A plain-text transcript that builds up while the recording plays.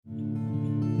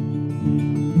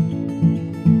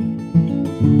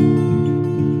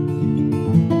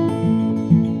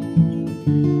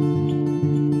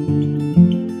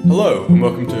and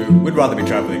welcome to We'd Rather Be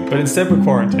Travelling. But instead we're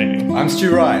quarantining. I'm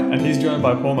Stu Wright. And he's joined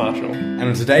by Paul Marshall. And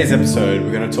on today's episode,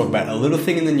 we're going to talk about a little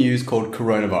thing in the news called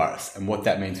coronavirus and what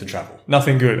that means for travel.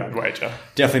 Nothing good, I'd wager.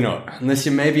 Definitely not. Unless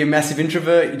you're maybe a massive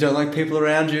introvert, you don't like people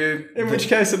around you. In which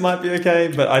case it might be okay,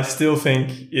 but I still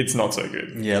think it's not so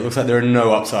good. Yeah, it looks like there are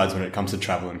no upsides when it comes to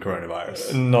travel and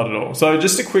coronavirus. Not at all. So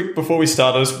just a quick, before we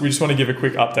start, we just want to give a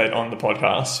quick update on the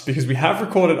podcast because we have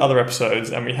recorded other episodes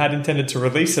and we had intended to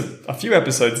release a few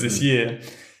episodes this year.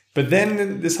 But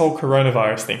then this whole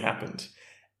coronavirus thing happened.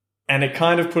 And it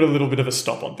kind of put a little bit of a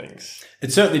stop on things.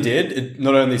 It certainly did. It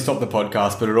not only stopped the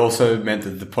podcast, but it also meant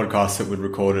that the podcasts that we'd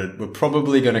recorded were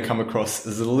probably going to come across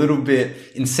as a little bit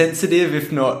insensitive,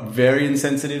 if not very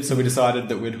insensitive. So we decided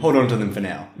that we'd hold on to them for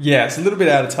now. Yeah, it's a little bit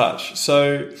out of touch.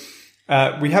 So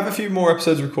we have a few more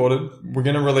episodes recorded. We're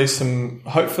going to release them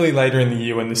hopefully later in the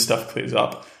year when this stuff clears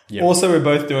up. Yep. Also, we're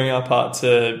both doing our part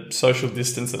to social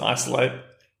distance and isolate.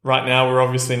 Right now, we're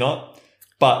obviously not.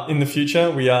 But in the future,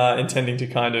 we are intending to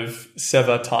kind of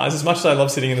sever ties. As much as I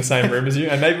love sitting in the same room as you,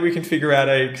 and maybe we can figure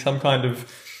out some kind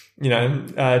of,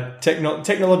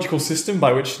 technological system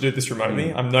by which to do this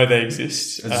remotely. I know they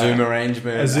exist. A Zoom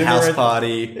arrangement, a house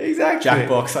party, exactly.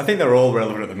 Jackbox. I think they're all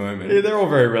relevant at the moment. Yeah, they're all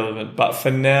very relevant. But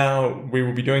for now, we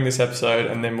will be doing this episode,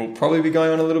 and then we'll probably be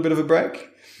going on a little bit of a break.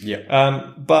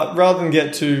 Yeah. But rather than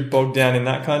get too bogged down in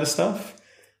that kind of stuff,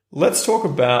 let's talk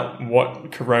about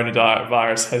what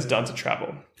coronavirus has done to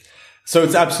travel. So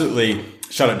it's absolutely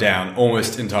shut it down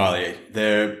almost entirely.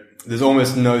 There's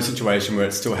almost no situation where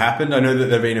it's still happened. I know that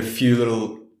there have been a few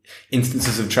little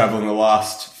instances of travel in the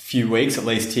last few weeks, at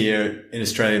least here in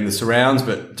Australia and the surrounds,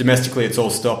 but domestically it's all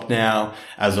stopped now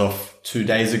as of 2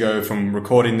 days ago from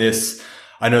recording this.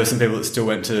 I know some people that still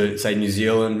went to, say, New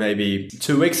Zealand maybe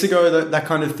 2 weeks ago, that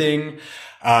kind of thing.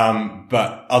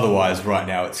 But otherwise, right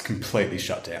now, it's completely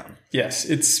shut down. Yes,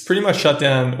 it's pretty much shut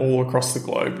down all across the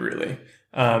globe, really.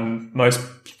 Most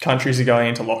countries are going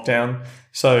into lockdown,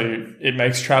 so it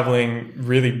makes traveling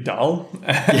really dull.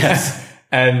 Yes.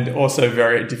 And also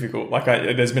very difficult.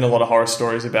 There's been a lot of horror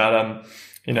stories about,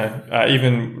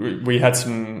 even we had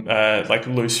some,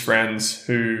 loose friends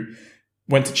who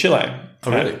went to Chile. Oh,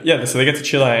 really? So they get to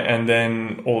Chile and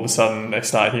then all of a sudden they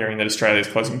start hearing that Australia is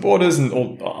closing borders and a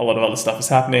lot of other stuff is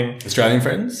happening. Australian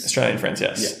friends? Australian friends,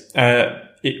 yes. Yeah.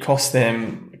 It cost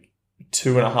them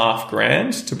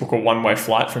 $2,500 to book a one-way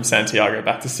flight from Santiago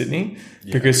back to Sydney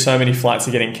because so many flights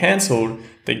are getting cancelled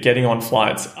that getting on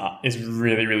flights is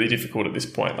really, really difficult at this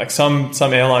point. Like some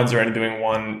airlines are only doing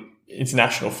one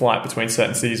international flight between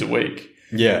certain cities a week.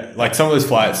 Yeah, like some of those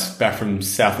flights back from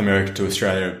South America to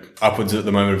Australia, upwards at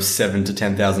the moment of $7,000 to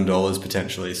 $10,000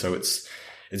 potentially. So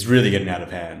it's really getting out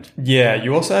of hand. Yeah,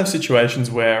 you also have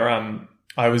situations where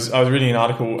I was reading an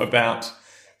article about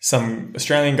some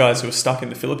Australian guys who are stuck in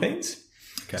the Philippines.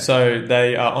 Okay. So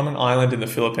they are on an island in the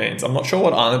Philippines. I'm not sure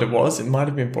what island it was. It might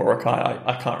have been Boracay.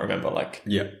 I can't remember.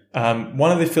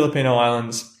 One of the Filipino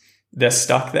islands. They're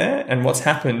stuck there, and what's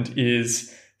happened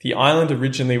is the island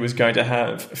originally was going to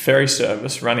have ferry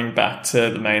service running back to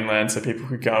the mainland so people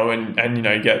could go and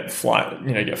get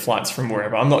flights from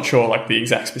wherever. I'm not sure the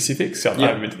exact specifics. So I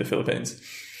haven't been to the Philippines.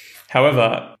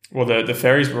 However, the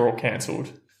ferries were all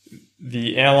cancelled.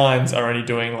 The airlines are only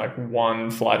doing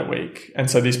one flight a week. And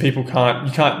so these people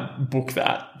you can't book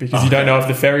that because you don't know if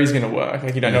the ferry's going to work.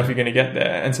 You don't know if you're going to get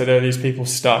there. And so there are these people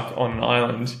stuck on an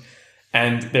island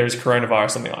and there is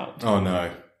coronavirus on the island. Oh no.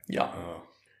 Yeah. Oh.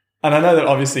 And I know that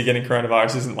obviously getting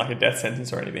coronavirus isn't a death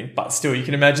sentence or anything, but still you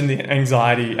can imagine the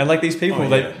anxiety. And these people,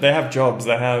 they have jobs,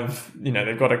 they have,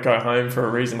 they've got to go home for a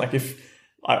reason. If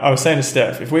I was saying to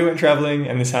Steph, if we went traveling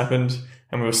and this happened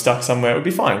and we were stuck somewhere, it would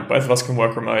be fine. Both of us can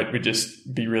work remote. We'd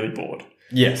just be really bored.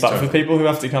 Yes. But for people who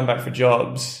have to come back for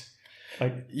jobs,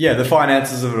 the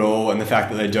finances of it all and the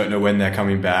fact that they don't know when they're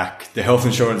coming back, the health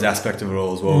insurance aspect of it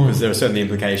all as well, because there are certainly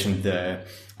implications there.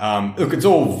 Look, it's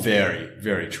all very,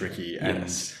 very tricky. And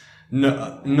yes.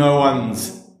 No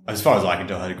one's, as far as I can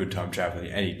tell, had a good time traveling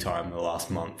any time in the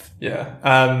last month. Yeah.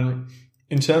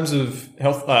 In terms of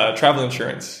health, travel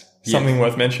insurance, something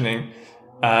worth mentioning.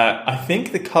 I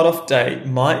think the cutoff date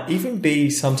might even be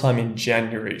sometime in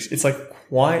January. It's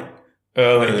quite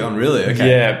early on, really? Okay.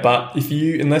 Yeah, but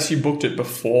unless you booked it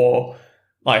before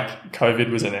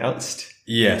COVID was announced.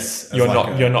 Yes. You're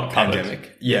not covered.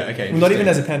 Pandemic. Yeah, okay. Not even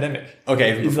as a pandemic.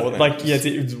 Okay, even before then.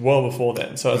 It was well before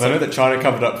then. So I know that China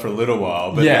covered up for a little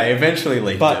while, but they eventually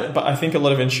leaked it. But I think a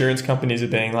lot of insurance companies are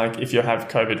being if you have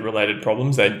COVID related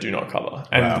problems, they do not cover.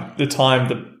 And the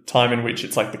time in which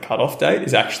it's the cutoff date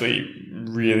is actually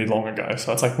really long ago.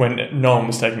 So it's when no one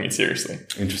was taking it seriously.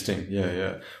 Interesting.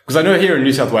 Yeah. Because I know here in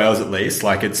New South Wales, at least,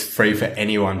 it's free for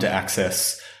anyone to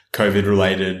access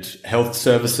COVID-related health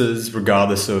services,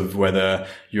 regardless of whether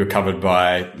you're covered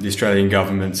by the Australian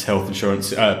government's health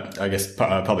insurance,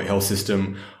 public health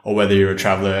system, or whether you're a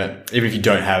traveller. Even if you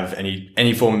don't have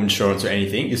any form of insurance or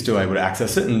anything, you're still able to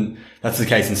access it. And that's the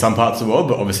case in some parts of the world,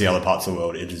 but obviously other parts of the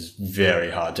world, it is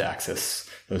very hard to access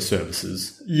those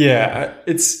services. Yeah,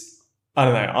 I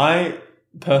don't know.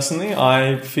 Personally,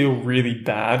 I feel really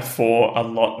bad for a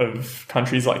lot of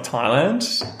countries like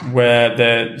Thailand, where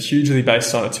they're hugely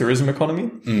based on a tourism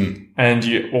economy, and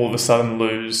you all of a sudden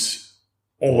lose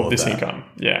all of this income.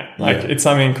 Yeah. It's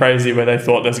something crazy where they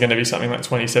thought there's going to be something like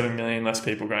 27 million less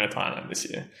people going to Thailand this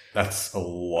year. That's a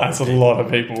lot. That's a lot of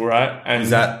people, right? And is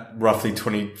that roughly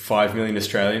 25 million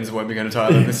Australians who won't be going to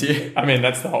Thailand this year? I mean,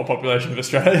 that's the whole population of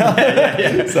Australia.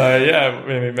 Yeah. So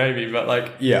yeah, maybe,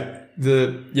 but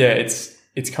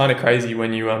it's kind of crazy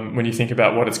when you think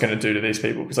about what it's going to do to these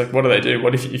people. Because what do they do?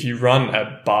 What if you run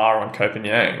a bar on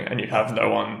Copenhagen and you have no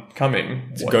one coming?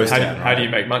 It's a ghost town, how do you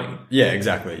make money? Yeah,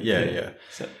 exactly. Yeah.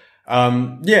 So.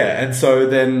 And so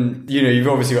then, you've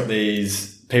obviously got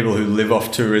these people who live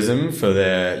off tourism for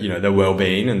their, their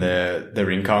well-being and their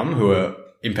income who are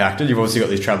impacted. You've obviously got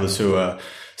these travelers who are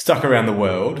stuck around the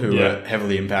world who are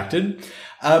heavily impacted.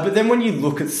 But then when you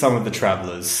look at some of the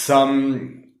travelers,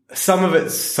 some of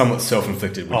it's somewhat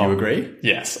self-inflicted. Would you agree?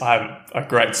 Yes. I have a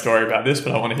great story about this,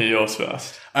 but I want to hear yours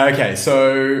first. Okay.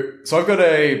 So I've got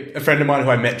a friend of mine who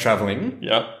I met traveling.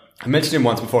 Yep. I mentioned him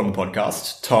once before on the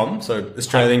podcast. Tom. So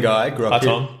Australian guy. Grew up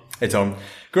here. Tom. Hey, Tom.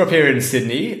 Grew up here in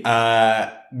Sydney.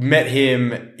 Met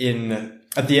him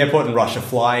at the airport in Russia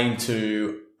flying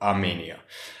to Armenia.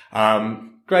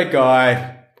 Great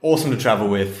guy. Awesome to travel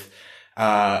with.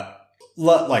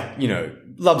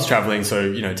 Loves traveling,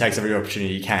 so, takes every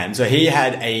opportunity he can. So he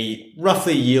had a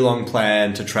roughly year-long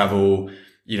plan to travel,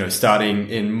 starting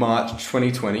in March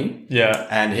 2020. Yeah.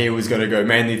 And he was going to go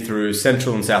mainly through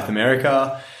Central and South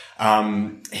America.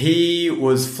 He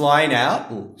was flying out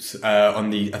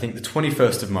on the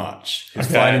 21st of March. He was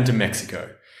flying into Mexico.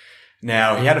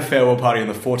 Now, he had a farewell party on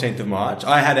the 14th of March.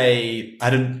 I had a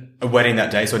wedding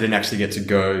that day, so I didn't actually get to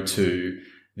go to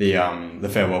the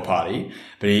farewell party.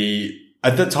 But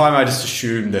at the time, I just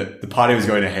assumed that the party was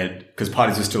going ahead because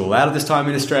parties were still allowed at this time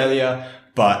in Australia,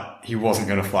 but he wasn't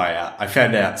going to fly out. I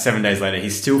found out 7 days later he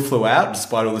still flew out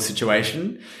despite all the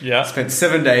situation. Yeah. Spent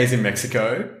 7 days in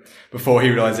Mexico before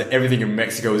he realized that everything in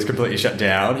Mexico was completely shut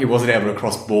down. He wasn't able to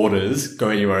cross borders, go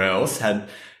anywhere else. Had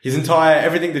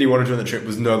everything that he wanted to on the trip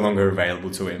was no longer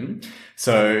available to him.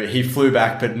 So he flew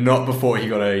back, but not before he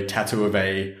got a tattoo of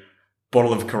a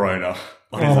bottle of Corona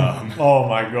on his arm. Oh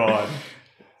my God.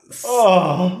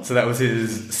 Oh. So that was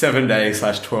his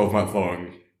 7-day/12-month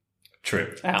long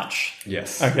trip. Ouch.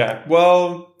 Yes. Okay.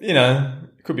 Well,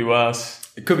 it could be worse.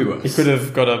 It could be worse. He could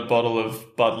have got a bottle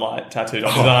of Bud Light tattooed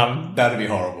on his arm. That'd be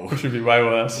horrible. Which would be way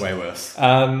worse. Way worse.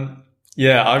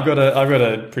 Yeah, I've got a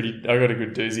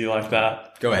good doozy like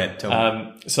that. Go ahead. Tell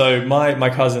me. So my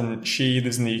cousin, she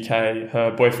lives in the UK.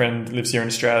 Her boyfriend lives here in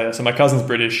Australia. So my cousin's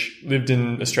British, lived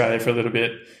in Australia for a little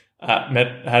bit.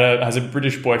 Has a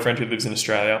British boyfriend who lives in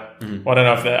Australia. Mm-hmm. Well, I don't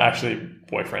know if they're actually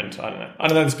boyfriend. I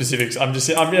don't know the specifics. No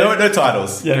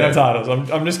titles. Yeah, no titles.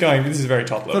 I'm just going. This is very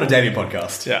top level. Not a dating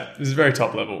podcast. Yeah, this is very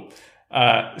top level.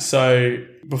 So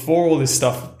before all this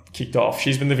stuff kicked off,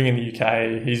 she's been living in the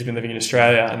UK. He's been living in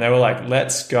Australia, and they were like,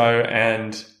 "Let's go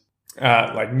and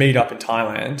meet up in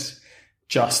Thailand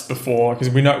just before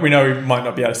because we know we might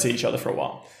not be able to see each other for a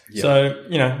while." Yep. So,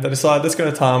 they decide, let's go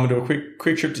to Thailand, we'll do a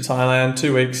quick trip to Thailand,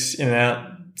 2 weeks in and out,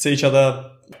 see each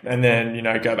other, and then,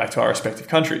 go back to our respective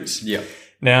countries. Yeah.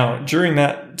 Now, during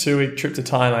that 2-week trip to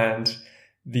Thailand,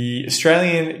 the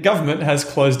Australian government has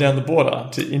closed down the border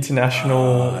to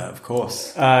international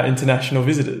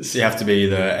visitors. So you have to be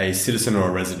either a citizen or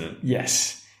a resident.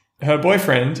 Yes. Her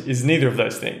boyfriend is neither of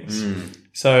those things.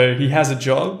 So he has a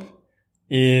job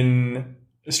in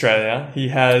Australia. He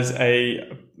has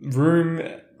a room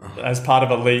as part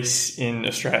of a lease in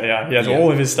Australia. He has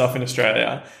all of his stuff in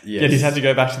Australia. Yes. Yet he's had to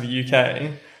go back to the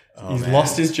UK. He's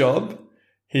lost his job.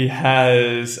 He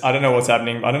has, I don't know what's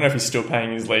happening. I don't know if he's still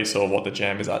paying his lease or what the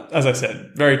jam is. As I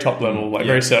said, very top level,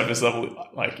 very surface level,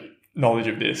 knowledge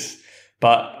of this.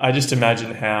 But I just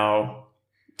imagine how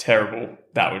terrible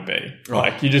that would be.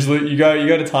 Right. You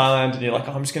go to Thailand and you're like,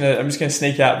 I'm just gonna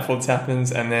sneak out before this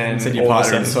happens, and then said your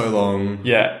partner in so long.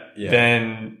 Yeah.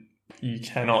 Then you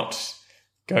cannot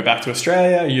go back to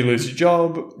Australia, you lose your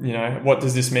job, what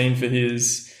does this mean for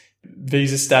his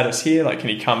visa status here? Can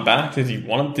he come back? Did he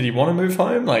want to move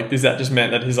home? Does that just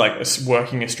meant that his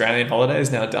working Australian holiday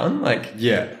is now done?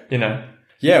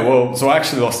 Yeah, well, so I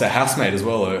actually lost a housemate as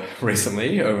well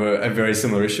recently over a very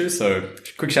similar issue. So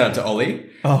quick shout out to Ollie.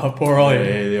 Oh, poor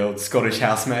Ollie. The old Scottish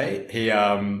housemate. He,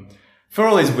 for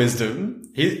all his wisdom,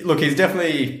 he's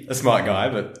definitely a smart guy,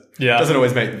 but doesn't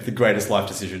always make the greatest life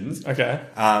decisions. Okay.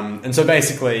 And so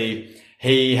basically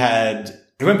he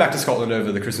went back to Scotland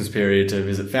over the Christmas period to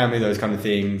visit family, those kind of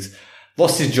things.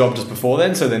 Lost his job just before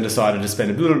then, so then decided to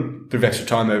spend a little bit of extra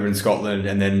time over in Scotland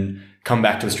and then come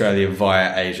back to Australia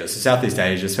via Asia. So Southeast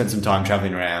Asia, spent some time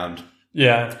traveling around.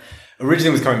 Yeah.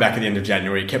 Originally was coming back at the end of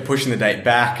January, kept pushing the date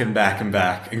back and back and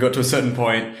back, and got to a certain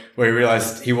point where he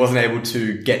realized he wasn't able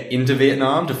to get into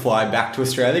Vietnam to fly back to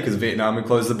Australia because Vietnam had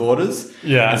closed the borders.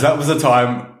 Yeah. And so that was the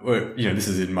time where, this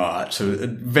is in March. So it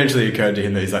eventually occurred to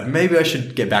him that he's like, maybe I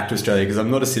should get back to Australia because I'm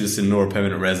not a citizen nor a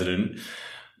permanent resident.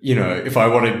 If I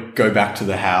want to go back to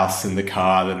the house and the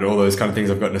car and all those kind of things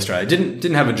I've got in Australia.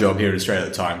 Didn't have a job here in Australia at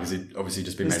the time because he'd obviously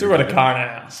just been He's still got a car and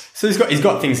a house. So he's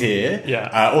got things here.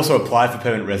 Yeah. Also applied for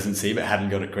permanent residency but hadn't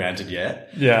got it granted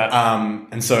yet. Yeah.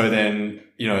 And so then,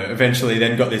 eventually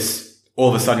then all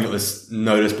of a sudden got this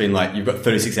notice being like, you've got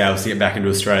 36 hours to get back into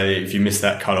Australia. If you miss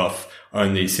that cutoff,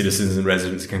 only citizens and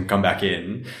residents can come back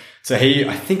in. So he,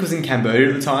 I think, was in Cambodia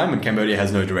at the time, and Cambodia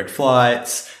has no direct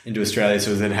flights into Australia, so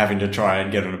he was then having to try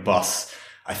and get on a bus.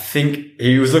 I think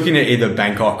he was looking at either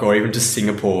Bangkok or even just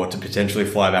Singapore to potentially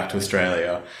fly back to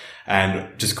Australia,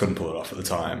 and just couldn't pull it off at the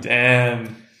time.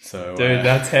 Damn. So, dude,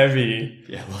 that's heavy.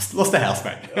 Yeah, lost a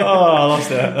housemate. I lost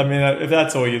that. I mean, if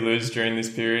that's all you lose during this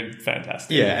period,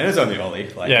 fantastic. Yeah, and it's only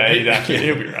Ollie. Yeah, exactly.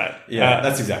 He'll be right. Yeah,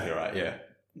 that's exactly right. Yeah.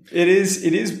 It is.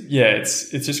 Yeah,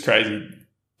 it's just crazy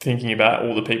thinking about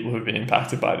all the people who've been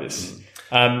impacted by this.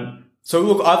 So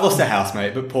look, I've lost a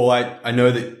housemate, but Paul, I know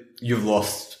that you've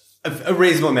lost a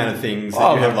reasonable amount of things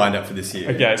that you have lined up for this year.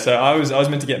 Okay, so I was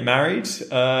meant to get married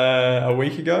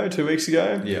 2 weeks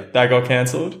ago. Yeah. That got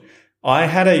cancelled. I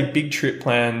had a big trip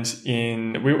planned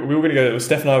we were going to go,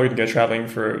 Steph and I were going to go traveling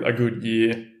for a good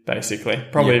year, basically,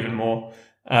 probably even more.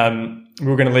 We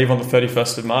were going to leave on the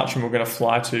 31st of March and we were going to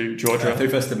fly to Georgia.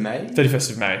 31st of May? 31st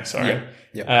of May, sorry.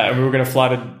 Yeah. And we were going to fly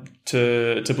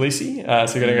to Tbilisi.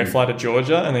 So we're going to go fly to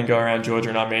Georgia and then go around Georgia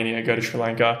and Armenia, go to Sri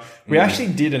Lanka. We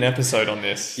actually did an episode on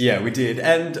this. Yeah, we did.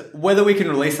 And whether we can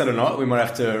release that or not, we might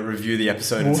have to review the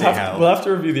episode and see how. We'll have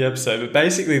to review the episode. But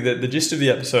basically, the gist of the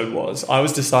episode was I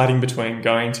was deciding between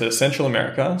going to Central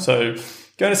America, so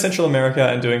going to Central America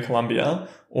and doing Colombia,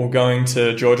 or going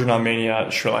to Georgia and Armenia,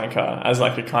 Sri Lanka as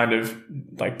like a kind of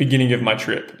like beginning of my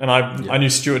trip. And I knew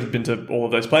Stuart had been to all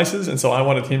of those places. And so I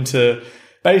wanted him to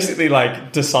basically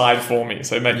like decide for me.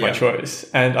 So make my choice.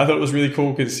 And I thought it was really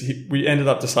cool because we ended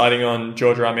up deciding on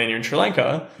Georgia, Armenia and Sri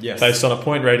Lanka based on a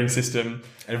point rating system.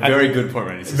 A very good point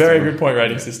rating system. Very good point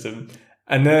rating system.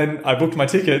 And then I booked my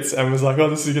tickets and was like, oh,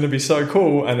 this is going to be so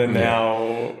cool. And then now,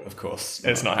 of course,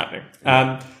 it's not happening.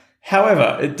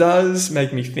 However, it does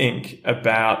make me think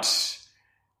about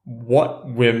what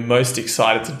we're most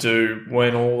excited to do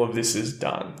when all of this is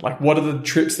done. Like, what are the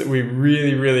trips that we're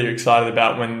really, really excited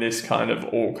about when this kind of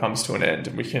all comes to an end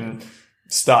and we can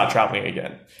start traveling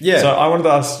again? Yeah. So I wanted to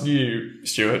ask you,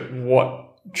 Stuart,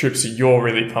 what trips you're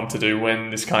really pumped to do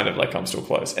when this kind of like comes to a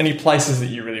close? Any places that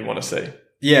you really want to see?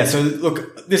 Yeah, so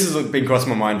look, this has been crossing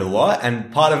my mind a lot,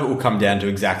 and part of it will come down to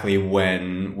exactly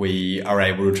when we are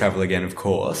able to travel again, of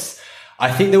course.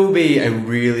 I think there will be a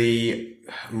really,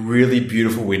 really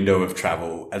beautiful window of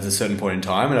travel at a certain point in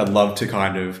time, and I'd love to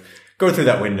kind of go through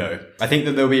that window. I think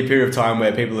that there'll be a period of time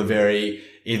where people are very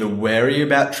either wary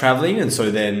about traveling, and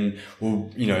so then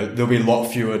there'll be a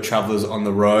lot fewer travelers on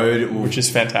the road, which is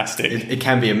fantastic. It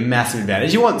can be a massive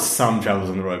advantage. You want some travelers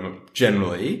on the road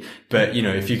generally, but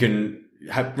if you can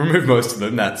remove most of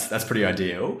them, that's pretty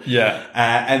ideal. Yeah.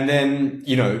 And then,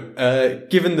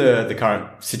 given the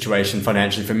current situation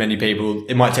financially for many people,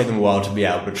 it might take them a while to be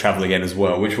able to travel again as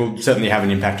well, which will certainly have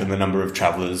an impact on the number of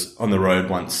travelers on the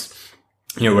road once,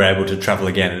 we're able to travel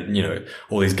again and,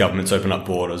 all these governments open up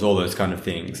borders, all those kind of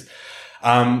things.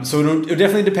 So it'll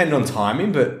definitely depend on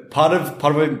timing, but part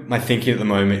of my thinking at the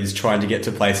moment is trying to get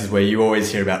to places where you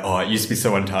always hear about, it used to be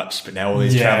so untouched, but now all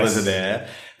these travelers are there.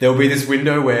 There'll be this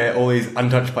window where all these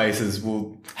untouched places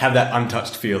will have that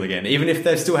untouched feel again, even if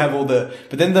they still have but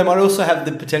then they might also have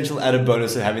the potential added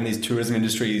bonus of having these tourism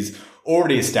industries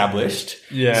already established.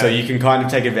 Yeah. So you can kind of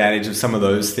take advantage of some of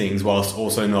those things whilst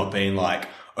also not being like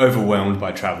overwhelmed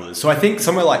by travelers. So I think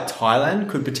somewhere like Thailand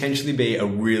could potentially be a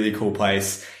really cool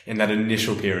place in that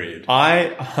initial period.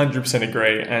 I 100%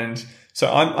 agree. And So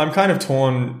I'm kind of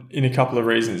torn in a couple of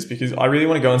reasons because I really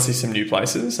want to go and see some new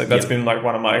places. Like that's been like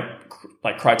one of my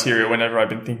like criteria whenever I've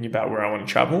been thinking about where I want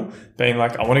to travel, being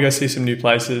like, I want to go see some new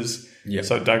places. Yep.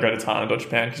 So don't go to Thailand or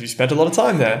Japan because you spent a lot of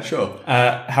time there. Sure.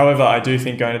 However, I do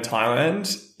think going to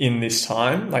Thailand in this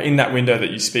time, like in that window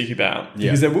that you speak about,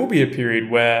 because there will be a period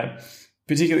where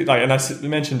particularly like, and I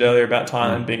mentioned earlier about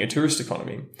Thailand being a tourist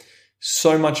economy.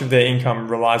 So much of their income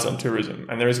relies on tourism,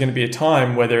 and there is going to be a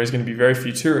time where there is going to be very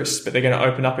few tourists, but they're going to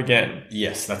open up again.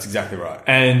 Yes, that's exactly right.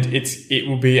 And it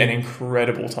will be an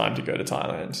incredible time to go to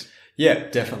Thailand. Yeah,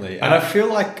 definitely. And I feel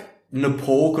like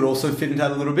Nepal could also fit into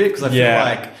that a little bit because I feel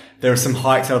like there are some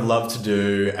hikes I would love to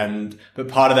do, but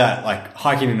part of that, like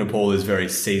hiking in Nepal is very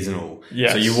seasonal.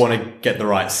 Yes. So you want to get the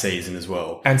right season as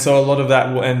well. And so a lot of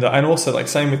that will end up, and also like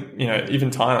same with,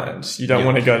 even Thailand. You don't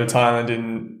want to go to Thailand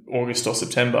in August or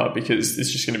September because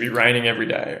it's just going to be raining every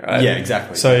day, right? Yeah,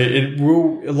 exactly. So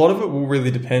a lot of it will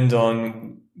really depend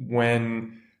on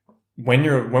when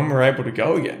we're able to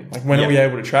go again. Like when are we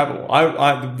able to travel?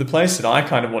 The place that I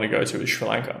kind of want to go to is Sri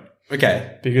Lanka.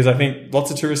 Okay. Because I think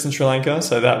lots of tourists in Sri Lanka,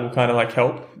 so that will kind of like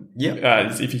help.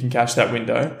 If you can catch that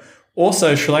window.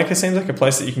 Also, Sri Lanka seems like a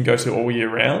place that you can go to all year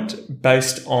round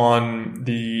based on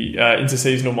the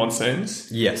interseasonal monsoons.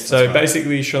 Yes. So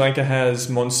basically Sri Lanka has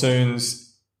monsoons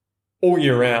all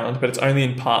year round, but it's only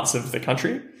in parts of the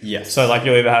country. Yes. So like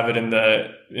you'll either have it in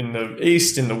the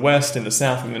east, in the west, in the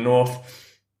south, in the north.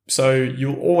 So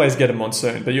you'll always get a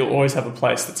monsoon, but you'll always have a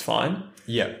place that's fine.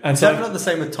 Yeah. And is that not the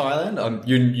same with Thailand?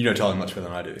 You know Thailand much better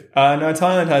than I do. No,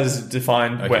 Thailand has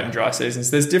defined wet and dry seasons.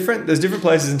 There's different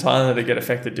places in Thailand that get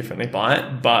affected differently by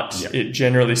it, but it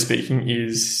generally speaking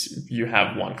is you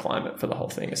have one climate for the whole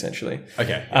thing essentially.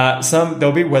 Okay.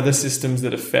 There'll be weather systems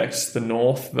that affect the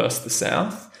north versus the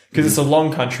south. Because it's a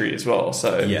long country as well.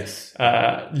 So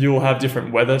you'll have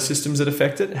different weather systems that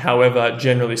affect it. However,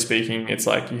 generally speaking, it's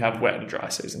like you have wet and dry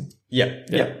season. Yeah.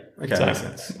 Okay, so that makes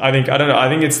sense. I think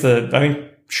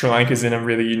Sri Lanka's in a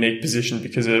really unique position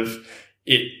because of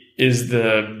it is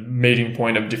the meeting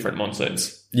point of different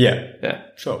monsoons. Yeah.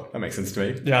 Sure. That makes sense to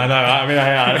me. Yeah, I know. I mean,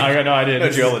 I got no idea. No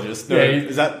geologist.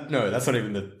 No, that's not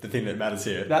even the thing that matters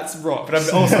here. That's rocks. But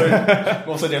I'm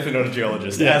also definitely not a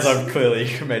geologist, as I've clearly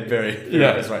made very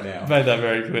obvious right now. Made that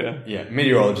very clear. Yeah.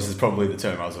 Meteorologist is probably the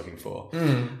term I was looking for.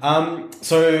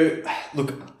 So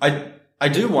look, I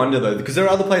do wonder though, because there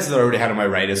are other places that I already had on my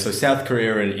radar. So South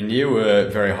Korea and India were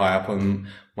very high up on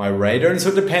my radar. And so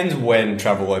it depends when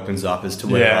travel opens up as to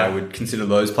whether I would consider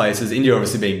those places. India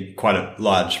obviously being quite a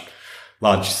large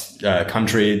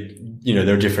country.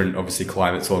 There are different, obviously,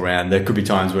 climates all around. There could be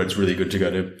times where it's really good to go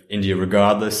to India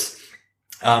regardless.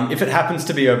 If it happens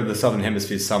to be over the Southern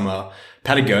Hemisphere summer,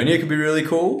 Patagonia could be really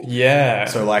cool. Yeah.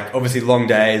 So like obviously long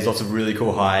days, lots of really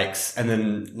cool hikes. And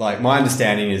then like my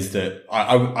understanding is that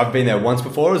I've been there once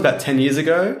before. It was about 10 years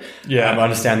ago. Yeah. I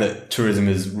understand that tourism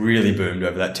has really boomed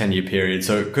over that 10-year period.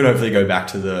 So it could hopefully go back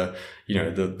to the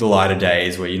lighter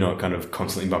days where you're not kind of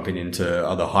constantly bumping into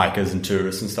other hikers and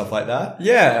tourists and stuff like that.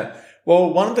 Yeah.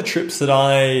 Well, one of the trips that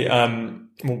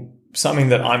something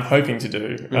that I'm hoping to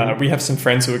do, we have some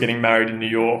friends who are getting married in New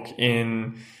York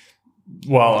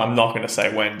I'm not going to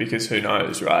say when because who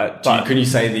knows, right? But can you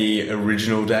say the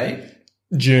original day?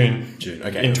 June.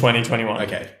 Okay. In 2021.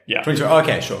 Okay. Yeah.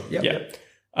 Okay, sure. Yep.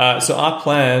 Yeah. So our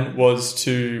plan was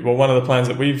one of the plans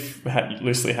that we've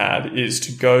loosely had is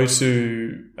to go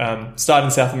to, start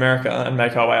in South America and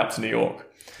make our way up to New York.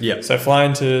 Yeah. So fly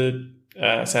into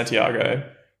Santiago,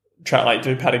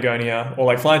 do Patagonia,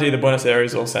 or fly to either Buenos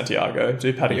Aires or Santiago,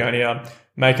 do Patagonia,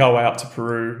 make our way up to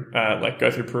Peru,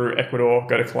 go through Peru, Ecuador,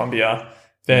 go to Colombia,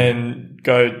 then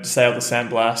go sail the San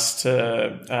Blas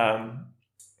to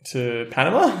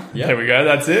Panama. Yeah. There we go.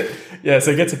 That's it. Yeah.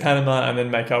 So get to Panama and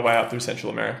then make our way up through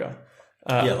Central America.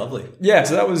 Lovely. Yeah.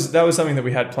 So that was something that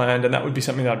we had planned, and that would be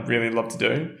something that I'd really love to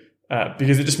do.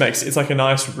 Because it's like a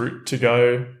nice route to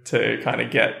go to kind of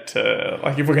get to,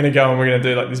 if we're going to go and we're going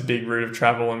to do this big route of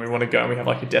travel and we want to go and we have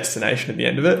a destination at the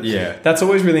end of it. Yeah. That's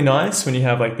always really nice when you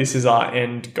have this is our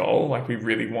end goal. We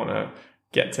really want to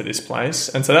get to this place.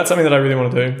 And so that's something that I really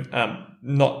want to do.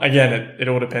 It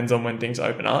all depends on when things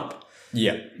open up.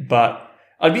 Yeah. But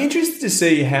I'd be interested to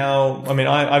see how,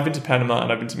 I've been to Panama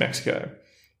and I've been to Mexico,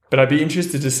 but I'd be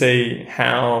interested to see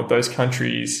how those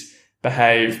countries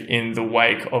behave in the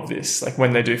wake of this,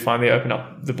 when they do finally open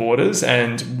up the borders,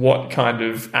 and what kind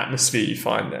of atmosphere you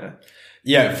find there.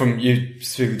 Yeah, from you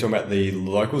specifically talking about the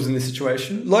locals in this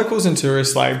situation? Locals and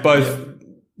tourists, both.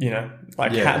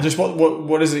 just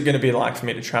what is it going to be like for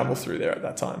me to travel through there at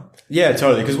that time? Yeah,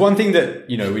 totally. Because one thing that,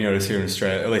 we notice here in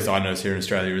Australia, at least I notice here in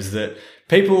Australia, is that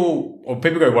people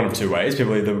go one of two ways.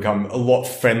 People either become a lot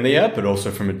friendlier, but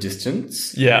also from a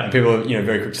distance. Yeah. And people are,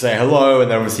 very quick to say hello, and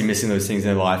they're obviously missing those things in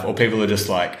their life. Or people are just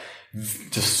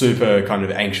super kind of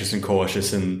anxious and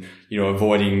cautious and,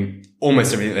 avoiding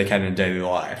almost everything they can in daily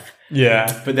life.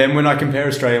 Yeah. But then when I compare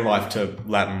Australian life to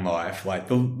Latin life, like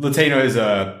the Latinos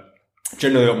are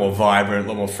generally a lot more vibrant, a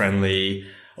lot more friendly,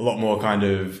 a lot more kind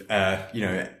of,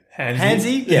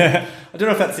 handsy. Yeah. I don't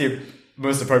know if that's the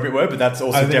most appropriute word, but that's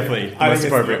also definitely the most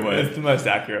appropriate word. It's the most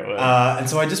accurate word. And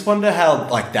so I just wonder how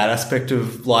that aspect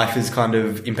of life is kind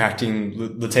of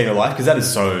impacting Latino life, because that is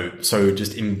so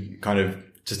just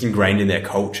ingrained in their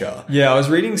culture. Yeah, I was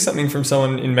reading something from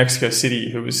someone in Mexico City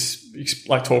who was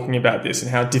talking about this and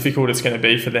how difficult it's going to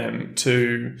be for them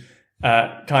to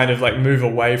move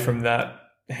away from that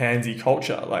handsy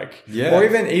culture, or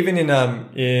even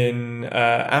in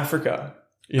Africa,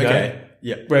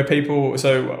 yeah, where people.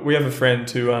 So we have a friend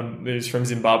who's from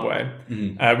Zimbabwe.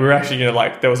 Mm-hmm. We were actually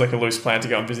there was a loose plan to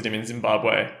go and visit him in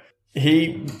Zimbabwe.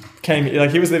 He came,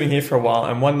 he was living here for a while,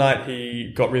 and one night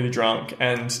he got really drunk,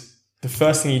 and the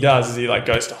first thing he does is he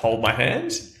goes to hold my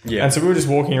hand. Yeah, and so we were just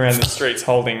walking around the streets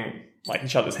holding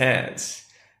each other's hands.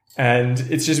 And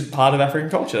it's just part of African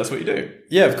culture. That's what you do.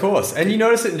 Yeah, of course. And you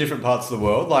notice it in different parts of the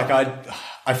world.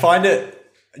 I find it,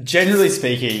 generally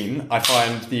speaking, I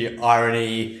find the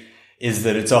irony is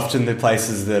that it's often the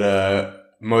places that are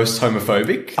most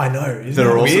homophobic. I know. That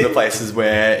are also weird? The places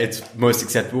where it's most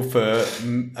acceptable for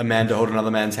a man to hold another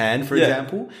man's hand, for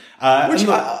example. Which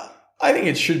I think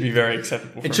it should be very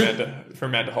acceptable for a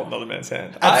man to hold another man's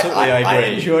hand. Absolutely, I agree.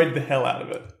 I enjoyed the hell out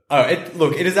of it. Oh,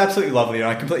 it is absolutely lovely, and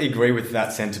I completely agree with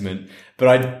that sentiment.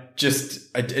 But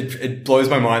it blows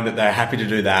my mind that they're happy to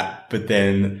do that, but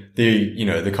then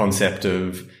the concept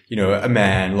of, a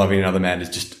man loving another man is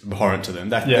just abhorrent to them.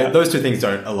 Those two things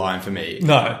don't align for me.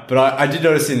 No. But I did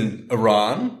notice in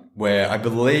Iran, where I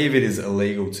believe it is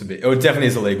illegal to be, or it definitely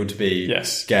is illegal to be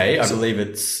gay. I believe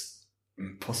it's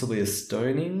possibly a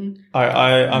stoning.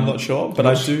 I'm not sure, but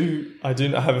I do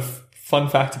have a fun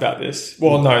fact about this.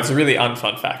 Well, no, it's a really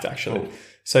unfun fact, actually. Oh.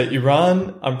 So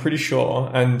Iran, I'm pretty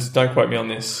sure, and don't quote me on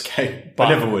this. Okay, I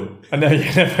never would. I know you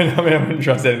never. I mean, I wouldn't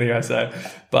trust anything I say.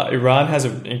 But Iran has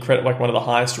an incredible, one of the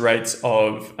highest rates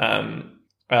of gender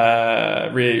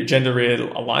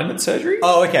realignment surgery.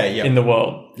 Oh, okay, yeah. In the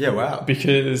world. Yeah, wow.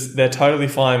 Because they're totally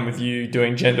fine with you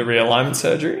doing gender realignment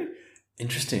surgery.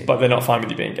 Interesting. But they're not fine with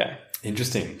you being gay.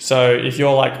 Interesting. So if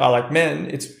you're I like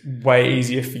men, it's way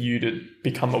easier for you to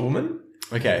become a woman.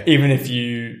 Okay. Even if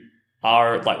you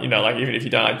are even if you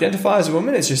don't identify as a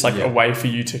woman, it's just a way for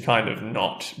you to kind of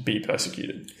not be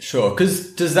persecuted. Sure.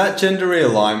 Because does that gender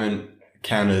realignment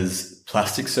count as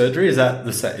plastic surgery? Would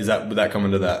that come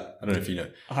under that? I don't know if you know.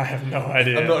 I have no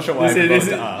idea. I'm not sure why I'm supposed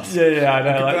to ask. Yeah, I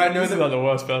know. I know this is not the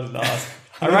worst person to ask.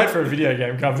 I write for a video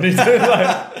game company too.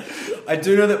 I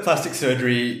do know that plastic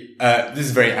surgery, this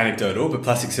is very anecdotal, but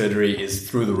plastic surgery is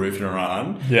through the roof in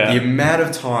Iran. Yeah. The amount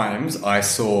of times I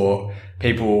saw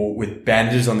people with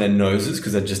bandages on their noses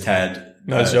because they'd just had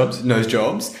nose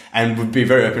jobs and would be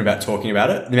very open about talking about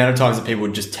it. The amount of times that people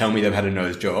would just tell me they've had a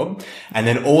nose job. And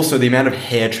then also the amount of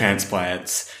hair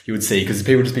transplants you would see because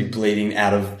people would just be bleeding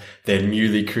out of their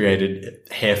newly created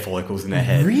hair follicles in their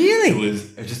head. Really? It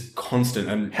was just constant.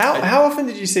 And how often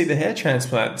did you see the hair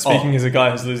transplant? Speaking as a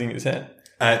guy who's losing his hair.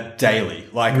 Daily.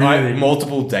 Really?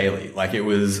 Multiple daily. There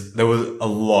was a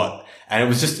lot.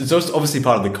 And it's just obviously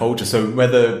part of the culture. So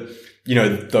whether,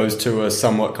 those two are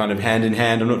somewhat kind of hand in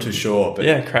hand, I'm not too sure. But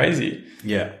yeah, crazy.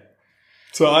 Yeah.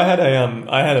 So I had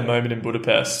a moment in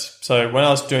Budapest. So when I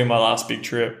was doing my last big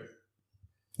trip,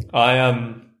 I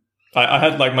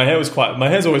had my hair's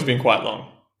always been quite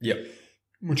long. Yep.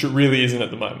 Which it really isn't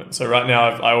at the moment. So right now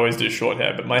I always do short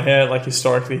hair, but my hair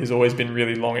historically has always been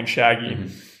really long and shaggy. Mm-hmm.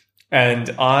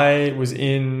 And I was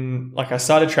I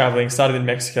started traveling, started in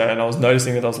Mexico, and I was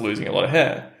noticing that I was losing a lot of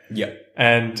hair. Yeah.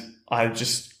 And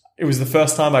it was the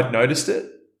first time I'd noticed it,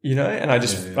 and I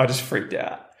just freaked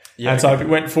out. Yeah, and so I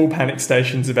went full panic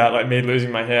stations about me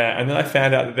losing my hair. And then I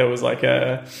found out that there was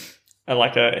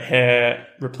a hair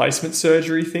replacement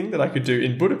surgery thing that I could do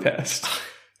in Budapest.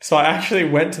 So I actually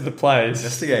went to the place.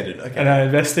 Investigated. Okay. And I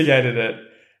investigated it.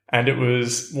 And it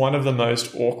was one of the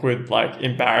most awkward,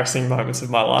 embarrassing moments of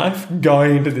my life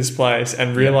going into this place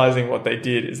and realizing what they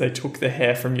did is they took the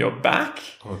hair from your back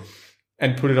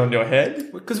and put it on your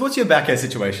head. Because what's your back hair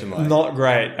situation like? Not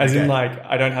great. As in, like,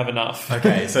 I don't have enough.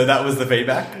 Okay, so that was the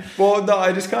feedback? Well, no,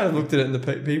 I just kind of looked at it and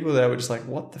the people there were just like,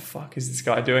 what the fuck is this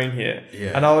guy doing here?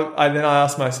 Yeah. And then I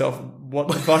asked myself, what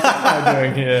the fuck am I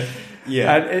doing here?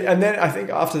 Yeah. And then I think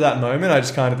after that moment, I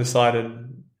just kind of decided,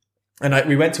 and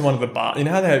we went to one of the bars. You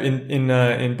know how they have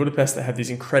in Budapest, they have these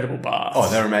incredible bars. Oh,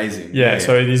 they're amazing. Yeah,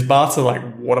 so these bars are like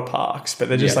water parks, but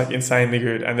they're just like insanely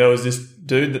good. And there was this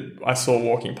dude that I saw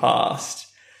walking past,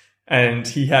 and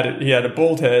he had a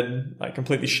bald head, like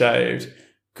completely shaved,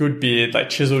 good beard,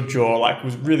 like chiseled jaw, like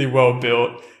was really well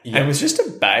built, and was just a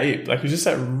babe. Like he was just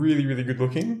like really, really good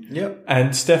looking. Yep.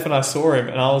 And Steph and I saw him,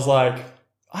 and I was like,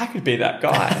 I could be that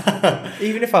guy.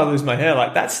 Even if I lose my hair,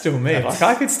 like that's still me. Like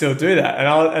I could still do that.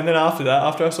 And then after that,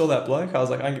 after I saw that bloke, I was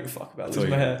like, I don't give a fuck about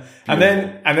losing my hair. Beautiful.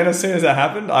 And then as soon as that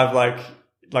happened, I've like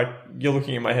you're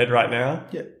looking at my head right now.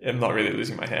 Yeah. I'm not really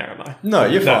losing my hair, am I? No,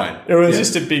 you're fine. It was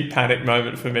just a big panic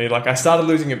moment for me. Like I started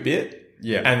losing a bit.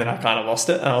 Yeah. And then I kind of lost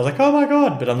it. And I was like, oh my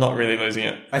God, but I'm not really losing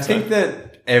it. I think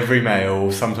that every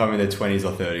male, sometime in their 20s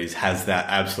or 30s, has that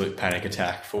absolute panic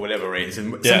attack for whatever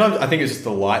reason. Sometimes I think it's just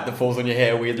the light that falls on your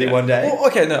hair weirdly one day. Well,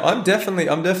 okay, no, I'm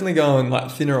definitely going like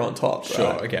thinner on top. Sure,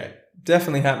 right? okay.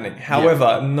 Definitely happening.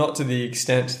 However, not to the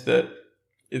extent that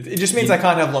it just means I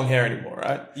can't have long hair anymore,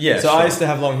 right? Yeah. So I used to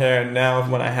have long hair, and now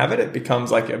when I have it, it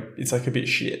becomes it's like a bit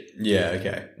shit. Yeah,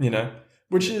 okay. You know,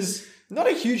 which is not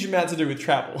a huge amount to do with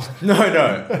travel.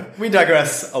 No. We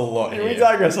digress a lot here. We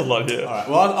digress a lot here. All right.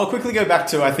 Well, I'll quickly go back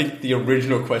to, I think, the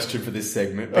original question for this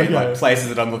segment, being like places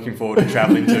that I'm looking forward to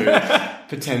traveling to,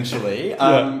 potentially.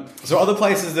 So other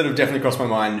places that have definitely crossed my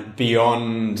mind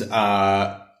beyond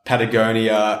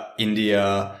Patagonia,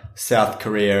 India, South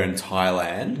Korea, and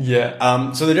Thailand.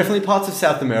 Yeah. So there are definitely parts of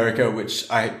South America So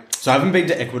I haven't been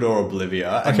to Ecuador or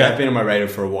Bolivia. And they've been on my radar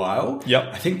for a while. Yep.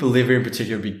 I think Bolivia in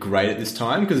particular would be great at this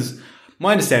time because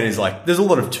my understanding is like there's a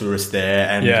lot of tourists there,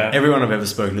 and everyone I've ever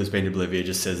spoken to that's been to Bolivia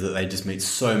just says that they just meet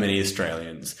so many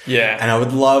Australians. Yeah. And I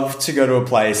would love to go to a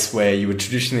place where you would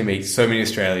traditionally meet so many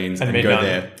Australians and go none.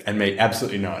 there and meet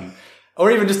absolutely none.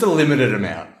 Or even just a limited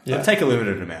amount. Yeah. I'd take a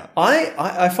limited amount.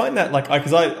 I find that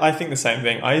because I think the same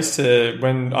thing. I used to,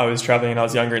 when I was traveling and I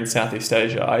was younger in Southeast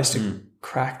Asia, I used to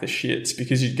crack the shits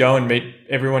because you'd go and meet,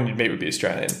 everyone you'd meet would be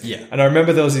Australian. Yeah. And I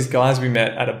remember there was these guys we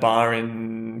met at a bar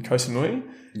in Koh Samui.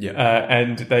 Yeah.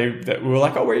 And we were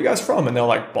like, oh, where are you guys from? And they were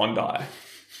like, Bondi.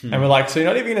 And we're like, so you're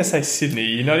not even going to say Sydney.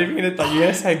 You're not even going to, you're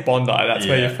going to say Bondi. That's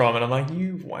where you're from. And I'm like,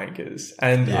 you wankers.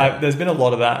 And there's been a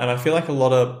lot of that. And I feel like a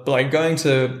lot of, going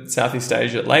to Southeast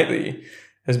Asia lately,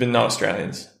 there's been no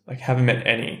Australians. Haven't met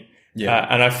any. Yeah.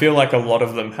 And I feel like a lot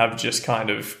of them have just kind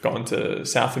of gone to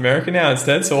South America now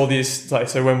instead. So all these,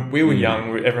 so when we were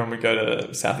young, everyone would go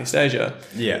to Southeast Asia.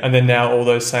 Yeah. And then now all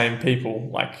those same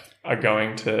people, are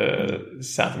going to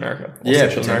South America or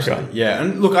Central America. Yeah.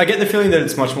 And look, I get the feeling that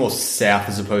it's much more south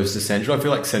as opposed to central. I feel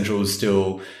like central is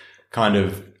still kind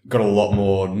of got a lot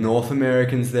more North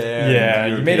Americans there. Yeah.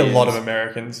 You meet a lot of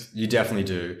Americans. You definitely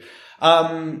do.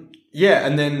 Yeah.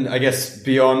 And then I guess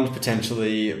beyond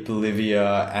potentially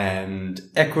Bolivia and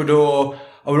Ecuador,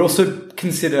 I would also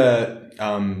consider,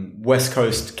 West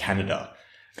Coast Canada,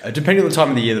 depending on the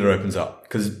time of the year that it opens up,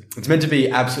 because it's meant to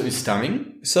be absolutely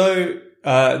stunning. So,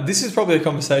 this is probably a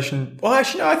conversation. Well,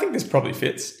 actually, no, I think this probably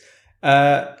fits.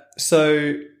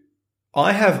 So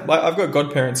I've got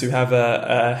godparents who have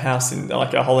a house in,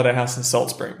 a holiday house in Salt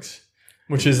Springs,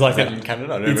 which is in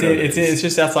Canada. It's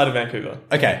just outside of Vancouver.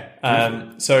 Okay.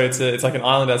 So it's like an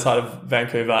island outside of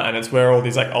Vancouver, and it's where all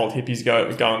these old hippies go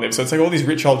and live. So it's all these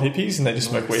rich old hippies, and they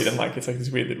just smoke weed, and it's this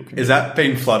weird little community. Is that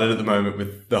being flooded at the moment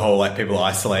with the whole people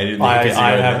isolated? I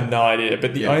have no idea,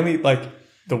 but the only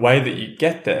the way that you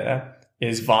get there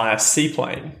is via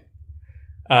seaplane.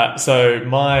 So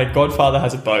my godfather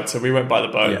has a boat, so we went by the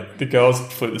boat. Yeah. The girls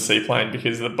flew the seaplane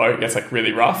because the boat gets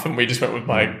really rough, and we just went with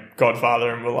my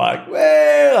godfather, and we're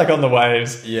on the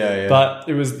waves. Yeah. But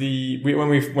it was when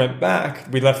we went back,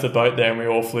 we left the boat there, and we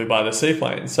all flew by the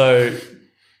seaplane. So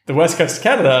the West Coast of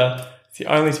Canada, it's the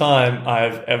only time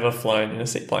I've ever flown in a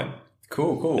seaplane.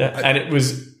 Cool. Yeah, and it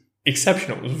was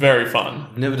exceptional. It was very fun.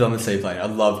 I've never done the seaplane.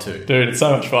 I'd love to. Dude, it's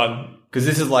so much fun. Because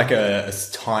this is a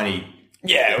tiny...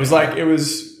 Yeah,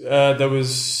 there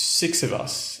was 6 of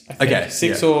us. I think. Okay.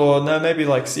 6 or no, maybe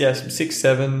 6,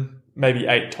 7, maybe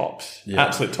 8 tops. Yeah.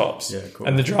 Absolute tops. Yeah, cool.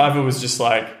 And the driver was just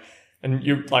and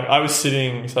you I was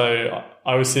sitting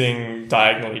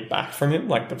diagonally back from him,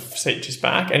 the seat just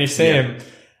back, and you see him,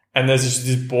 and there's just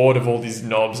this board of all these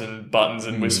knobs and buttons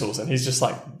and whistles, and he's just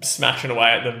smashing away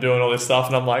at them, doing all this stuff,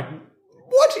 and I'm like,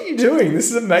 what are you doing? This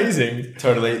is amazing.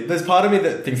 Totally. There's part of me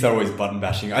that thinks they're always button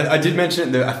bashing. I did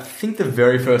mention it, I think the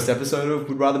very first episode of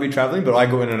Would Rather Be Traveling, but I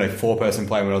got in on a 4-person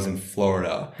plane when I was in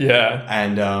Florida. Yeah.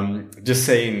 And just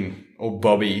seeing old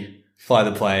Bobby fly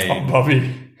the plane. Oh,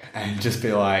 Bobby. And just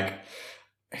be like,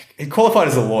 he qualified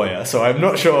as a lawyer, so I'm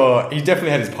not sure. He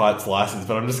definitely had his pilot's license,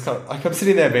 but I'm just kind of, like, I'm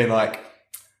sitting there being like,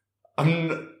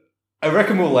 I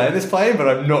reckon we'll land this plane, but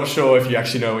I'm not sure if you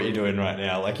actually know what you're doing right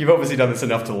now. Like, you've obviously done this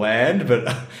enough to land,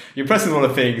 but you're pressing a lot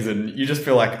of things, and you just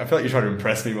feel like, I feel like you're trying to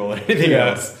impress me more than anything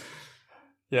else.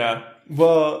 Yeah.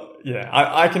 Well, yeah,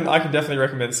 I can definitely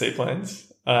recommend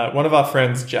seaplanes. One of our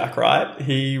friends, Jack Wright,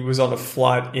 he was on a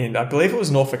flight in, I believe it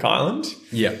was Norfolk Island.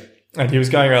 Yeah. And he was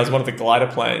going around as one of the glider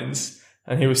planes,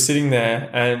 and he was sitting there,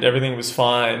 and everything was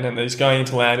fine, and he's going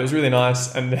into land. It was really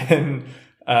nice, and then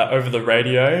over the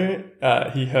radio,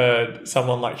 he heard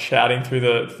someone like shouting through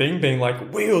the thing, being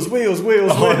like, wheels, wheels,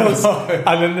 wheels, wheels. No.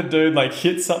 And then the dude like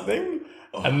hit something,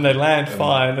 and they land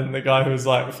fine. And the guy who was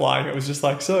like flying it was just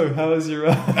like, so how was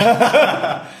your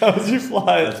how was your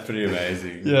flight? That's pretty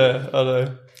amazing. Yeah, I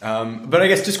know. But I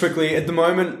guess just quickly, at the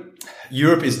moment,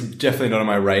 Europe is definitely not on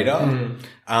my radar.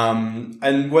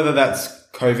 And whether that's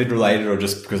COVID related or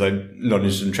just because I'm not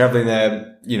interested in traveling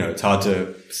there, you know, it's hard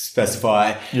to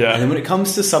specify. Yeah. And then when it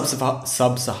comes to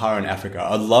sub-Saharan Africa,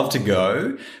 I'd love to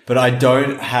go, but I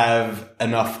don't have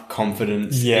enough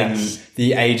confidence in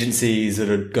the agencies that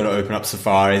are going to open up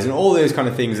safaris and all those kind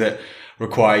of things that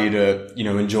require you to, you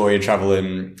know, enjoy your travel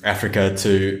in Africa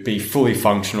to be fully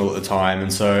functional at the time.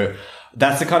 And so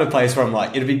that's the kind of place where I'm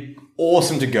like, it'd be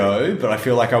awesome to go, but I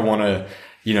feel like I want to,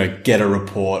 you know, get a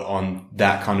report on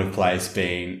that kind of place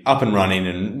being up and running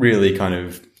and really kind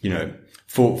of, you know,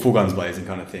 full guns blazing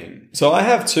kind of thing. So I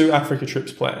have 2 Africa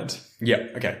trips planned. Yeah.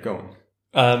 Okay. Go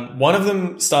on. One of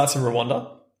them starts in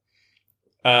Rwanda.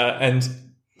 And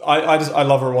I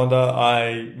love Rwanda.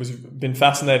 I was been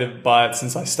fascinated by it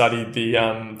since I studied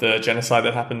the genocide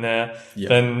that happened there. Yeah.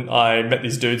 Then I met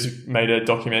these dudes who made a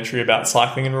documentary about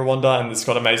cycling in Rwanda, and it's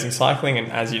got amazing cycling.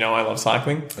 And as you know, I love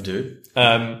cycling. I do.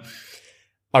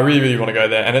 I really, really want to go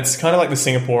there. And it's kind of like the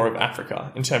Singapore of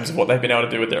Africa in terms of what they've been able to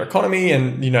do with their economy.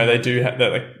 And, you know, they do have that,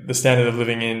 like, the standard of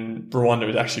living in Rwanda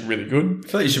is actually really good. I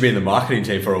feel like you should be in the marketing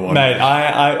team for a while. Mate,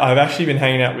 I've actually been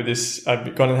hanging out with this,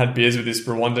 I've gone and had beers with this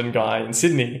Rwandan guy in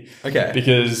Sydney. Okay.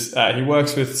 Because he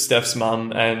works with Steph's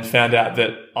mum and found out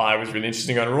that I was really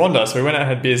interested in going to Rwanda. So we went out and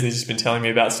had beers, and he's just been telling me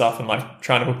about stuff and like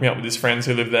trying to hook me up with his friends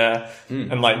who live there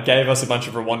and like gave us a bunch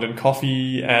of Rwandan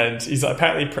coffee. And he's like,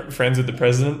 apparently friends with the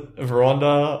president of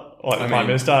Rwanda. Or like the Prime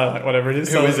Minister, like whatever it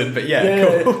is. Who isn't, but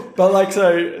yeah, cool. But like,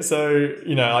 so,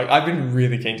 you know, like I've been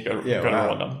really keen to go to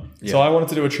Rwanda. Yeah. So I wanted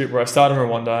to do a trip where I start in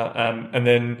Rwanda, and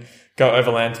then go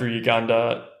overland through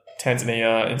Uganda,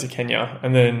 Tanzania, into Kenya,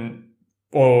 and then,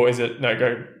 or is it, no,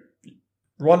 go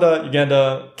Rwanda,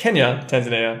 Uganda, Kenya,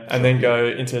 Tanzania, and then go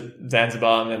into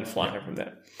Zanzibar and then fly home from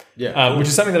there. Yeah. Cool. Which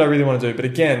is something that I really want to do. But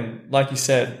again, like you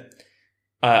said,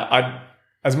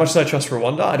 as much as I trust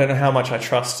Rwanda, I don't know how much I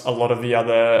trust a lot of the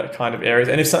other kind of areas.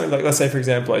 And if something like, let's say, for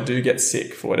example, I do get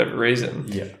sick for whatever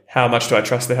reason, how much do I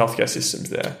trust the healthcare systems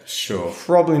there? Sure.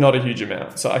 Probably not a huge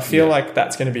amount. So I feel like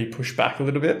that's going to be pushed back a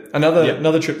little bit.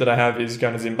 Another trip that I have is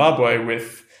going to Zimbabwe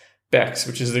with Bex,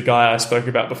 which is the guy I spoke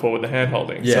about before with the hand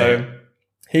holding. Yeah. So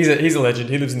he's a legend.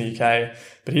 He lives in the UK,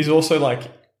 but he's also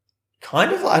like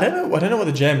kind of, I don't know what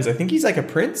the jam is. I think he's like a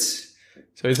prince.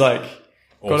 So he's like,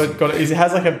 awesome. Got it.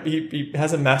 He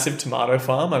has a massive tomato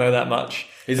farm. I know that much.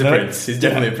 He's a prince. He's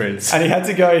definitely a prince. And he had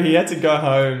to go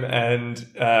home and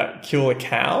kill a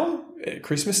cow at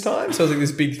Christmas time. So it was like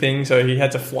this big thing. So he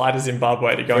had to fly to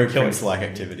Zimbabwe to go and kill prince-like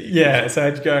activity. Yeah. So I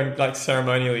had to go and like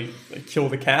ceremonially kill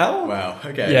the cow. Wow.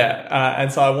 Okay. Yeah.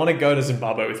 And so I want to go to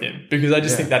Zimbabwe with him because I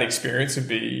just think that experience would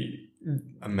be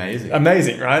amazing,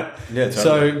 right? Yeah. Totally.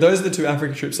 So those are the 2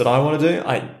 Africa trips that I want to do.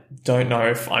 I don't know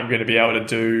if I'm going to be able to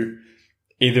do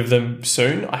either of them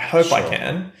soon. I hope I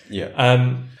can.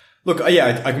 Yeah. Look,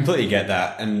 yeah, I completely get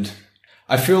that. And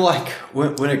I feel like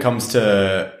when it comes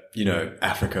to, you know,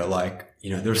 Africa, like,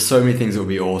 you know, there's so many things that would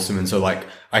be awesome. And so like,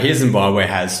 I hear Zimbabwe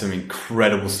has some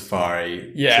incredible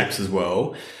safari trips as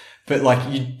well. But like,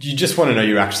 you just want to know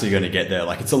you're actually going to get there.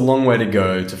 Like, it's a long way to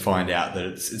go to find out that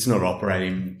it's not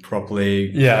operating properly.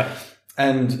 Yeah.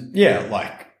 And yeah,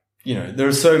 like, you know, there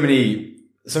are so many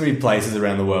places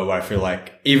around the world where I feel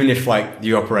like even if like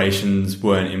the operations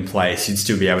weren't in place, you'd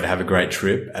still be able to have a great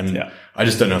trip. And I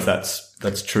just don't know if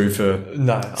that's true for some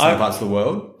parts of the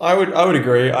world. I would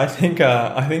agree. I think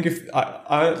if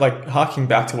I like harking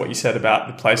back to what you said about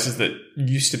the places that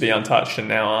used to be untouched and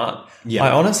now aren't. Yeah.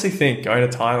 I honestly think going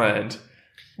to Thailand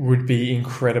would be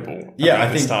incredible. Yeah, I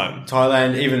think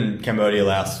Thailand, even Cambodia,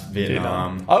 Laos,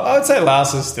 Vietnam. I would say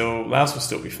Laos will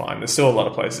still be fine. There's still a lot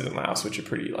of places in Laos which are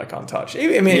pretty like untouched.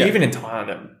 Even in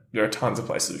Thailand, there are tons of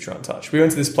places which are untouched. We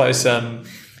went to this place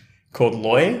called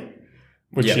Loy,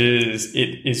 which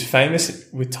is famous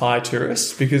with Thai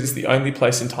tourists because it's the only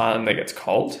place in Thailand that gets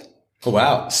cold. Oh,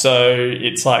 wow. So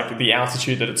it's like the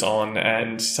altitude that it's on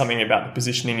and something about the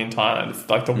positioning in Thailand. It's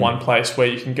like the one place where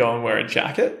you can go and wear a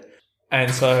jacket.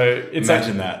 And so it's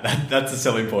imagine that's a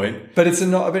selling point. But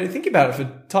but think about it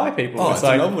for Thai people. It's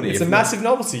like a novelty. It's a massive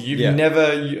novelty. You've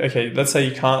never, let's say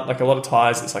you can't, like a lot of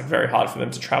Thais, it's like very hard for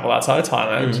them to travel outside of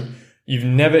Thailand. You've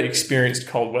never experienced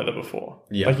cold weather before.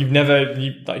 Yeah. Like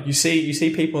you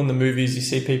see people in the movies, you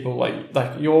see people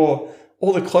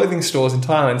all the clothing stores in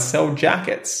Thailand sell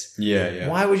jackets. Yeah.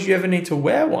 Why would you ever need to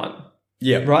wear one?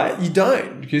 Yeah. Right? You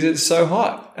don't, because it's so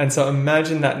hot. And so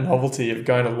imagine that novelty of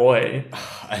going to Loy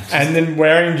and then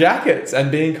wearing jackets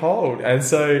and being cold. And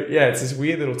so, it's this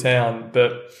weird little town,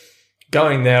 but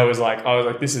going there I was like,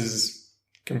 this is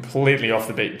completely off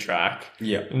the beaten track.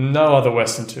 Yeah. No other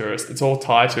Western tourists. It's all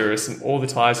Thai tourists, and all the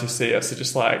Thais who see us are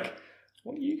just like,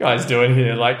 what are you guys doing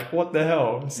here? Like, what the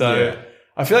hell? So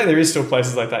I feel like there is still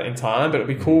places like that in Thailand, but it'd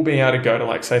be cool being able to go to,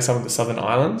 like, say, some of the southern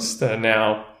islands that are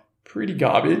now pretty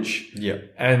garbage. Yeah.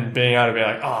 And being able to be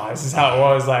like, this is how it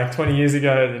was like 20 years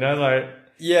ago, like.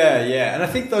 Yeah. And I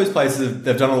think those places,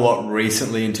 they've done a lot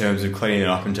recently in terms of cleaning it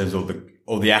up, in terms of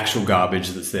all the actual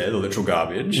garbage that's there, the literal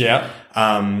garbage. Yeah.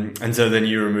 And so then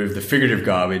you remove the figurative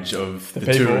garbage of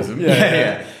the tourism.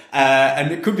 Yeah.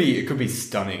 And it could be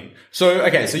stunning. So,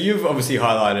 okay. So you've obviously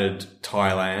highlighted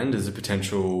Thailand as a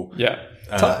potential. Yeah.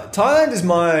 Thailand is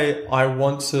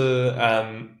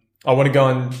I want to go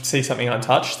and see something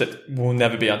untouched that will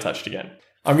never be untouched again.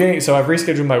 I've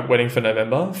rescheduled my wedding for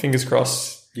November. Fingers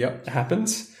crossed. It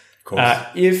happens. Of course.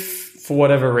 If for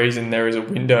whatever reason there is a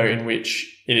window in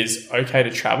which it is okay to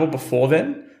travel before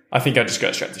then, I think I'd just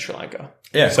go straight to Sri Lanka.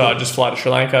 Yeah. So I'd just fly to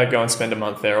Sri Lanka, go and spend a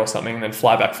month there or something, and then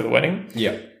fly back for the wedding.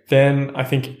 Yeah. Then I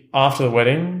think after the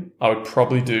wedding, I would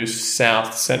probably do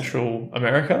South Central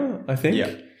America, I think.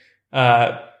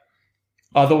 Yeah.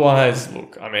 Otherwise,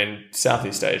 look, I mean,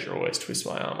 Southeast Asia always twists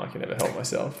my arm. I can never help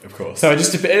myself. Of course. So it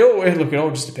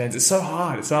all just depends. It's so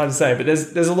hard. It's hard to say, but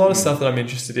there's a lot of stuff that I'm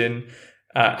interested in.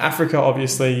 Africa,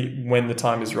 obviously, when the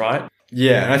time is right.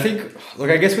 Yeah, and I think,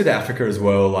 I guess with Africa as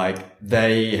well, like,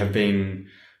 they have been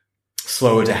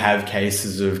slower to have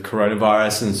cases of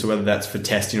coronavirus, and so whether that's for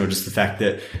testing or just the fact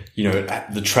that,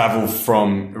 the travel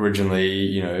from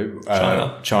originally,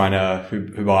 China,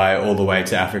 Hubei, all the way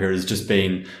to Africa has just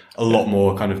been a lot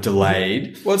more kind of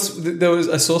delayed. I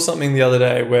saw something the other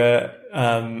day where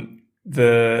I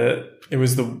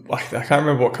can't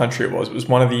remember what country it was. It was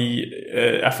one of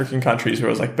the African countries where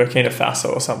it was like Burkina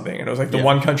Faso or something. And it was like the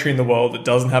one country in the world that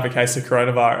doesn't have a case of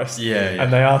coronavirus. Yeah.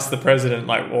 And they asked the president,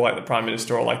 or the prime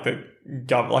minister, or like the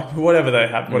government, like whatever they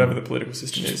have, whatever the political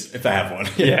system is. If they have one.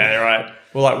 Yeah, right.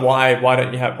 Well, like, why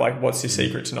don't you have, like, what's your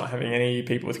secret to not having any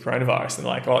people with coronavirus? And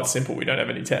they're like, it's simple. We don't have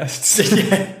any tests.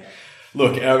 Yeah.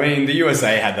 Look, I mean, the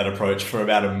USA had that approach for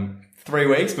about 3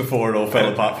 weeks before it all fell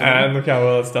apart for them. And look how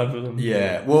well it's done for them.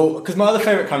 Yeah. Well, because my other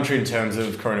favourite country in terms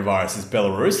of coronavirus is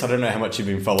Belarus. I don't know how much you've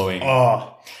been following.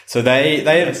 So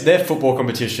their football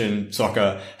competition,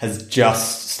 soccer, has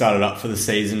just started up for the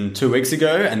season 2 weeks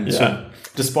ago. And so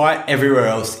despite everywhere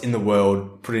else in the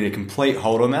world putting a complete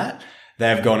hold on that,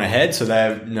 they've gone ahead. So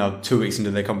they're now 2 weeks into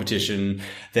their competition.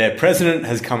 Their president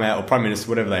has come out, or prime minister,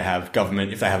 whatever they have,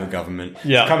 government, if they have a government,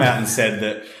 come out and said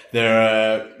that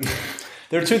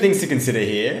there are two things to consider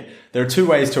here. There are two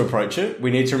ways to approach it.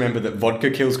 We need to remember that vodka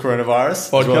kills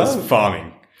coronavirus, as well as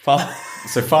farming.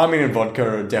 So farming and vodka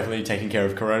are definitely taking care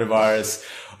of coronavirus.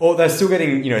 Or they're still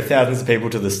getting, thousands of people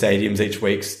to the stadiums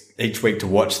each week to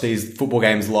watch these football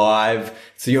games live.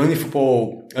 So the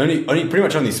pretty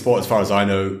much only sport, as far as I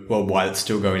know, worldwide, that's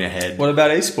still going ahead. What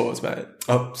about esports, mate?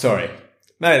 Oh, sorry.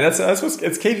 Mate, that's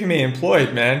it's keeping me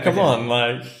employed, man. Come on,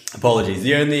 like. Apologies.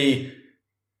 The only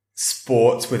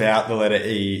sports without the letter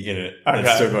E in it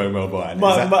that's still going worldwide.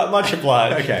 Much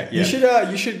obliged. Okay, yeah.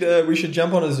 We should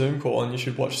jump on a Zoom call and you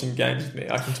should watch some games with me.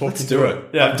 I can talk Let's do it.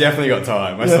 Yeah. I've definitely got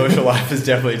time. My social life has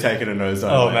definitely taken a nosedive.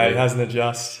 Oh, mate, it hasn't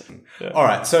adjusted. Yeah. All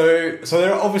right. So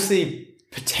there are obviously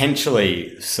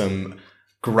potentially some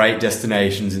great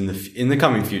destinations in the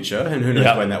coming future, and who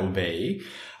knows when that will be.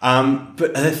 But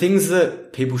are there things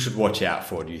that people should watch out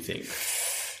for, do you think?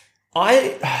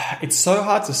 It's so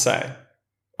hard to say.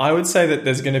 I would say that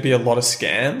there's going to be a lot of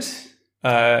scams.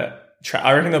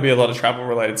 I reckon there'll be a lot of travel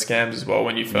related scams as well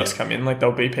when you first come in. Like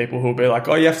there'll be people who'll be like,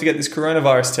 oh, you have to get this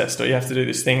coronavirus test or you have to do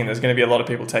this thing. And there's going to be a lot of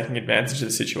people taking advantage of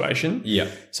the situation. Yeah.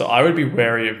 So I would be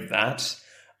wary of that.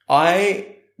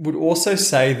 I would also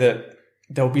say that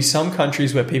there'll be some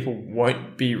countries where people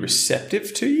won't be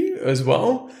receptive to you as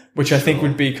well, which I think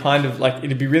would be kind of like,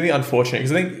 it'd be really unfortunate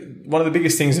because I think one of the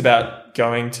biggest things about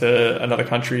going to another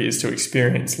country is to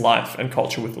experience life and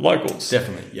culture with the locals.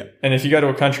 Definitely, yeah. And if you go to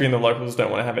a country and the locals don't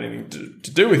want to have anything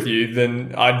to do with you,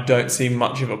 then I don't see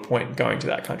much of a point going to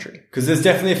that country. Because there's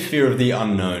definitely a fear of the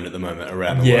unknown at the moment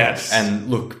around the world. And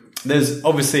look, there's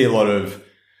obviously a lot of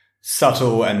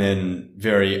subtle and then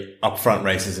very upfront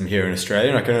racism here in Australia.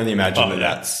 And I can only imagine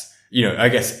that's, I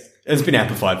guess it's been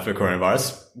amplified for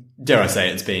coronavirus. Dare I say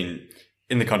it's been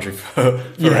in the country for forever.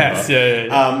 Yes,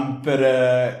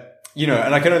 yeah.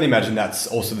 And I can only imagine that's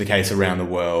also the case around the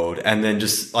world. And then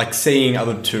just like seeing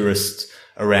other tourists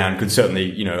around could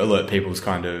certainly, alert people's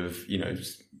kind of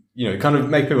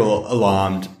make people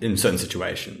alarmed in certain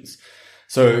situations.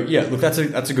 So yeah, look, that's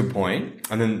a good point.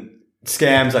 And then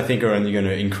scams, I think, are only going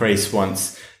to increase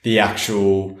once the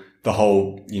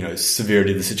whole,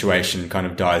 severity of the situation kind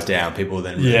of dies down. People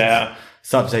then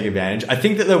start to take advantage. I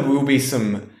think that there will be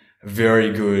some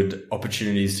very good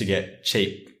opportunities to get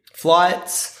cheap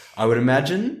flights, I would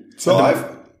imagine. So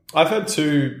I've heard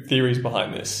two theories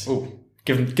behind this. Ooh,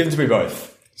 give them to me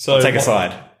both. So I'll take a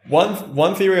side.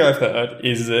 One theory I've heard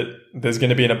is that there's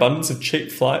going to be an abundance of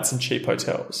cheap flights and cheap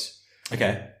hotels.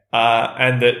 Okay.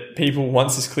 And that people,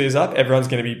 once this clears up, everyone's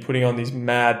going to be putting on these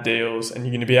mad deals and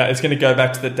it's going to go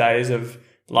back to the days of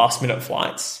last minute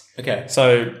flights. Okay.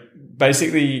 So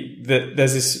basically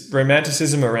there's this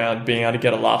romanticism around being able to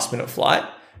get a last minute flight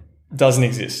doesn't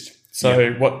exist.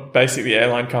 So what basically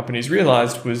airline companies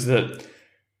realized was that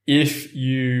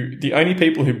the only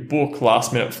people who book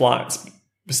last minute flights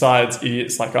besides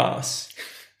idiots like us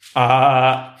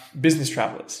are business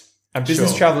travelers. And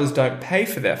business travelers don't pay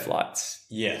for their flights.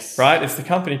 Yes. Right? It's the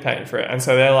company paying for it. And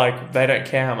so they're like, they don't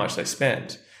care how much they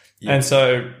spend. Yeah. And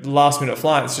so last minute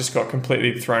flights just got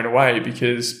completely thrown away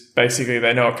because basically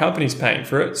they know a company's paying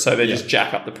for it. So they just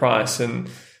jack up the price and,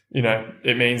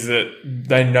 it means that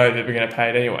they know that we're going to pay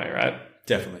it anyway, right?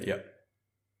 Definitely. Yeah.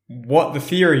 What the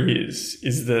theory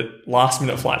is that last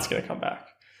minute flight's going to come back.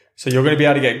 So you're going to be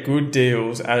able to get good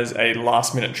deals as a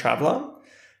last minute traveler.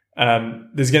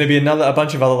 There's going to be a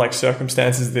bunch of other like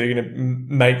circumstances that are going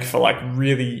to make for like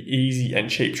really easy and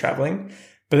cheap traveling.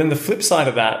 But then the flip side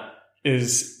of that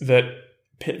is that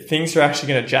things are actually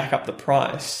going to jack up the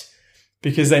price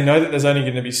because they know that there's only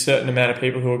going to be a certain amount of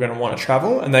people who are going to want to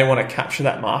travel and they want to capture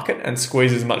that market and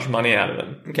squeeze as much money out of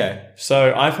them. Okay.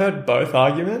 So I've heard both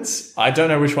arguments. I don't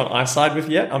know which one I side with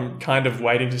yet. I'm kind of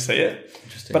waiting to see it.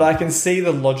 Interesting. But I can see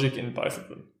the logic in both of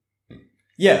them.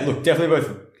 Yeah, look, definitely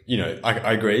both.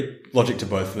 I agree. Logic to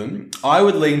both of them. I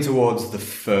would lean towards the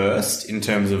first in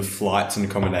terms of flights and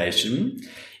accommodation.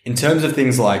 In terms of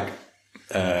things like,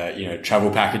 travel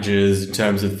packages, in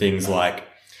terms of things like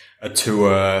a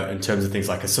tour, in terms of things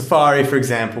like a safari, for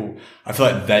example, I feel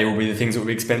like they will be the things that will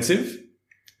be expensive.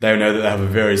 They know that they have a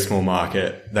very small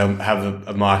market. They'll have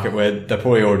a market where they've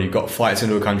probably already got flights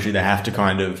into a country. They have to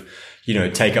kind of,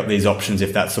 take up these options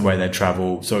if that's the way they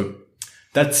travel. So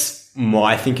that's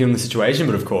my thinking on the situation.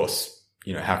 But of course,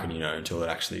 how can you know until it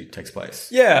actually takes place?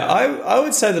 Yeah, I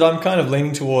would say that I'm kind of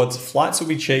leaning towards flights will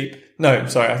be cheap. No,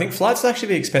 sorry. I think flights will actually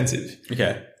be expensive.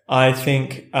 Okay. I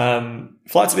think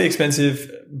flights will be expensive,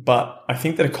 but I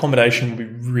think that accommodation will be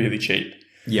really cheap.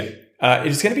 Yeah.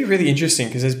 It's going to be really interesting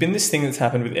because there's been this thing that's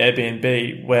happened with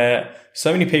Airbnb where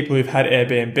so many people who've had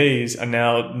Airbnbs are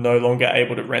now no longer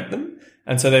able to rent them.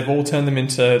 And so they've all turned them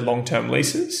into long-term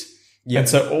leases. Yep. And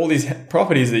so all these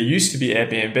properties that used to be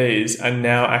Airbnbs are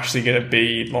now actually going to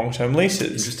be long-term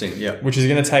leases. Interesting, yeah. Which is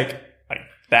going to take like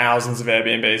thousands of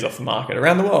Airbnbs off the market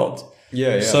around the world.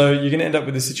 Yeah. So you're going to end up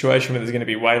with a situation where there's going to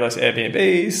be way less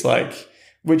Airbnbs,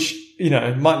 which,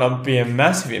 might not be a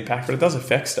massive impact, but it does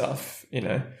affect stuff,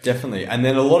 Definitely. And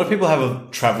then a lot of people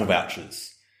have travel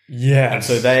vouchers. Yeah. And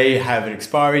so they have an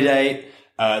expiry date.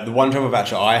 The one travel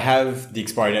voucher I have, the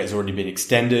expiry date has already been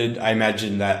extended. I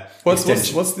imagine that... What's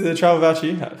the travel voucher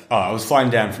you have? Oh, I was flying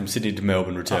down from Sydney to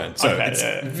Melbourne return. It's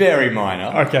very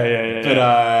minor. Okay, yeah.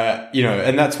 But,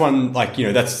 and that's one,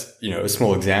 that's, a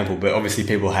small example, but obviously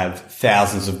people have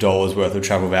thousands of dollars worth of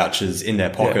travel vouchers in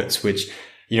their pockets, which,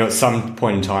 at some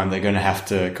point in time, they're going to have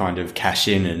to kind of cash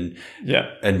in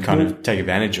and kind of take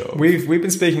advantage of. We've been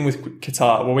speaking with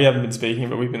Qatar. Well, we haven't been speaking,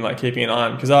 but we've been keeping an eye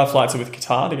on because our flights are with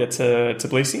Qatar to get to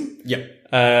Tbilisi. Yep.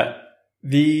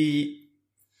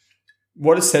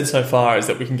 What is said so far is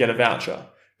that we can get a voucher,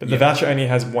 but the voucher only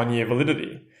has 1 year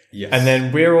validity. Yes. And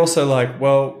then we're also like,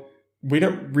 well, we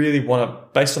don't really want to,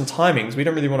 based on timings, we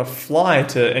don't really want to fly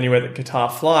to anywhere that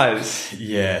Qatar flies.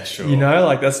 Yeah, sure. You know,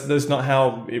 like that's not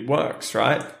how it works,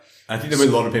 right? I think there'll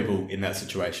be a lot of people in that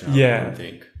situation. I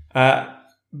think.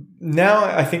 Now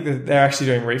I think that they're actually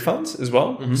doing refunds as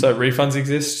well. Mm-hmm. So refunds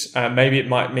exist. Maybe it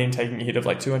might mean taking a hit of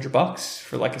like $200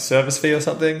 for like a service fee or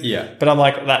something. Yeah. But I'm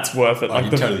like, that's worth it. Oh, like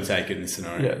you totally take it in this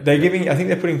scenario. Yeah. They're giving, I think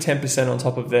they're putting 10% on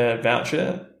top of their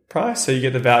voucher price. So you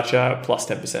get the voucher plus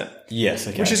 10%. Yes.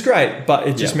 Okay. Which is great. But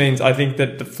it just means I think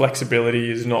that the flexibility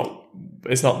is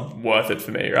it's not worth it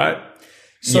for me, right?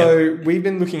 So we've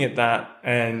been looking at that,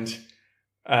 and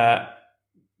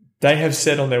they have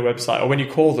said on their website, or when you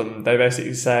call them, they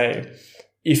basically say,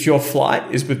 if your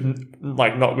flight is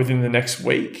not within the next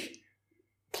week,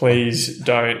 please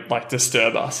don't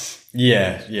disturb us.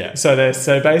 Yeah, yeah. So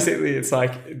basically it's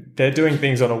like they're doing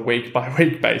things on a week by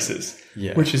week basis,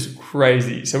 which is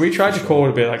crazy. So we tried to call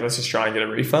to be like, let's just try and get a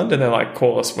refund, and they're like,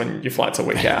 call us when your flight's a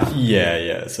week out.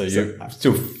 Yeah. So you're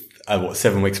still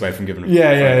 7 weeks away from giving them.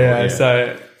 Yeah.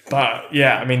 So, but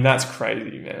yeah, I mean, that's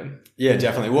crazy, man. Yeah,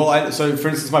 definitely. Well, so for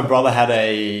instance, my brother had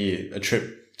a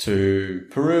trip to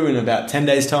Peru in about 10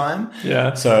 days' time.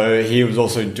 Yeah. So he was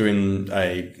also doing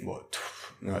a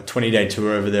 20-day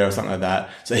tour over there or something like that.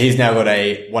 So he's now got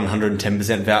a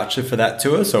 110% voucher for that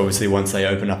tour. So obviously once they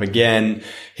open up again,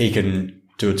 he can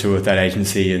do a tour with that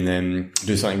agency and then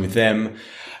do something with them.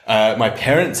 My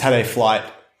parents had a flight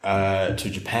to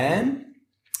Japan.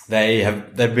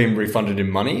 They've been refunded in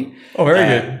money. Oh, very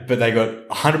good. But they got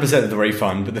 100% of the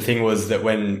refund. But the thing was that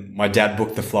when my dad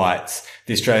booked the flights,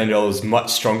 the Australian dollar was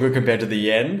much stronger compared to the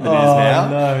yen than it is now.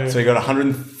 No. So he got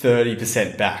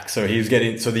 130% back. So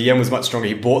the yen was much stronger.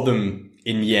 He bought them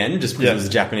in yen just because it was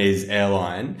a Japanese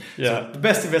airline. Yeah. So the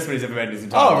best investment he's ever made in his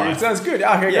entire life. Oh, it sounds good.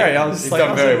 Okay, great. I was he's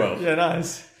done very well. Yeah,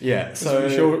 nice. Yeah, so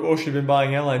we all should have been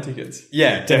buying airline tickets.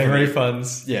 Yeah, definitely. Getting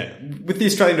refunds. Yeah, with the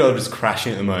Australian dollar just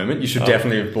crashing at the moment, you should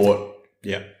definitely have bought.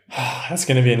 Yeah, that's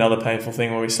going to be another painful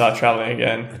thing when we start traveling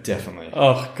again. Definitely.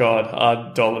 Oh god,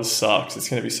 our dollar sucks. It's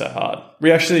going to be so hard.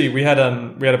 We had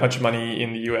a bunch of money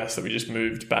in the US that we just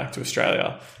moved back to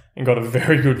Australia and got a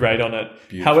very good rate on it.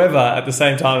 Beautiful. However, at the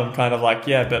same time, I'm kind of like,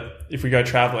 yeah, but if we go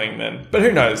traveling, then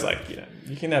who knows?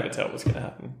 You can never tell what's going to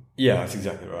happen. Yeah, that's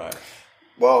exactly right.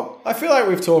 Well, I feel like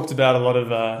we've talked about a lot of,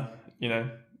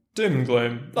 doom and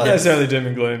gloom. Not necessarily doom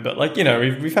and gloom, but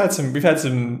we've had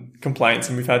some complaints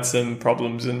and we've had some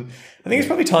problems, and I think it's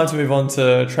probably time to move on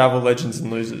to travel legends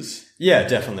and losers. Yeah,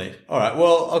 definitely. All right.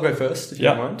 Well, I'll go first if you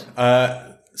don't mind.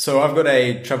 So I've got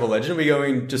a travel legend. Are we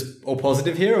going just all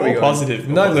positive here? Or all positive.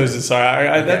 No positive? Losers. Sorry.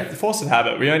 Okay. That's force of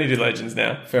habit. We only do legends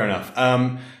now. Fair enough.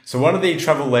 So one of the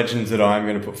travel legends that I'm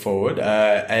going to put forward,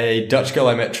 a Dutch girl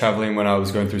I met traveling when I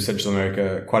was going through Central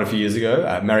America quite a few years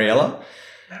ago, Mariella.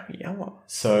 Mariella.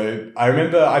 So I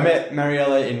remember I met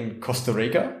Mariella in Costa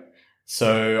Rica.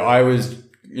 So I was,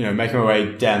 making my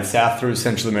way down south through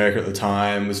Central America at the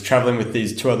time, was traveling with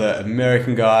these two other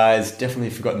American guys, definitely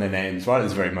forgotten their names right at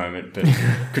this very moment, but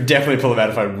could definitely pull them out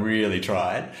if I really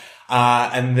tried.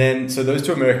 And then, so those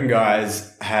two American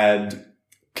guys had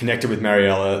connected with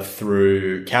Mariella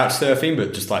through couch surfing,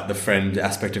 but just like the friend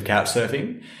aspect of couch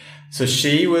surfing. So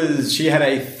she had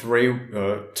a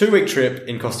 2-week trip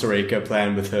in Costa Rica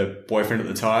planned with her boyfriend at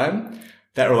the time.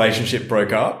 That relationship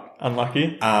broke up.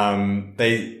 Unlucky.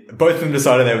 Both of them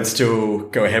decided they would still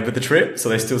go ahead with the trip. So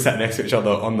they still sat next to each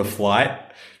other on the flight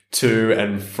to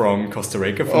and from Costa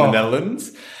Rica from the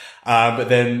Netherlands. But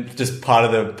then just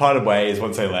parted ways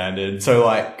once they landed. So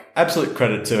absolute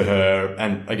credit to her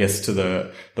and I guess to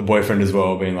the boyfriend as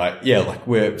well, being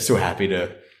we're still happy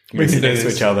to sit next to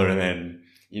each other and then,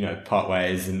 part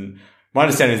ways. And my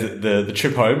understanding is that the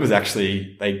trip home was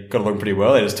actually, they got along pretty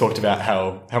well. They just talked about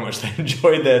how much they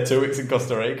enjoyed their 2 weeks in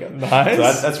Costa Rica. Nice.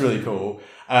 So that's really cool.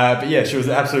 But yeah, she was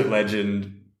an absolute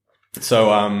legend. So,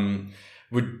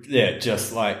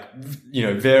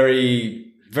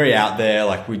 very, very out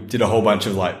there. We did a whole bunch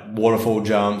of waterfall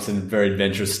jumps and very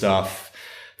adventurous stuff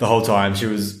the whole time. She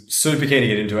was super keen to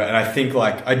get into it. And I think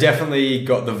I definitely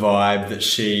got the vibe that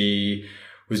she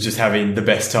was just having the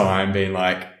best time, being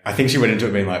I think she went into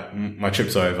it being my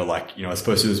trip's over. I was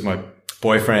supposed to lose my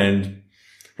boyfriend,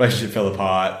 relationship fell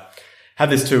apart, had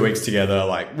this 2 weeks together,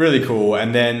 really cool.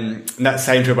 And then in that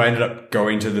same trip, I ended up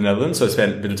going to the Netherlands. So I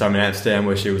spent a bit of time in Amsterdam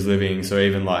where she was living. So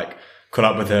even caught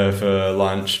up with her for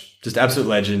lunch, just absolute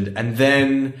legend. And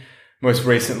then most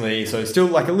recently, so still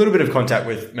a little bit of contact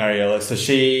with Mariella. So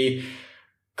she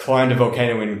climbed a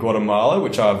volcano in Guatemala,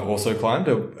 which I've also climbed,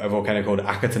 a volcano called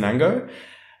Acatenango.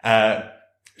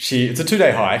 It's a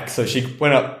 2-day hike. So she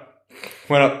went up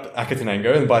went up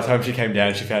Akatanango, and by the time she came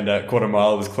down, she found out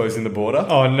Guatemala was closing the border.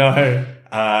 Oh, no.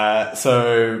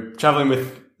 So traveling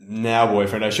with now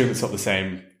boyfriend, I assume it's not the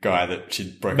same guy that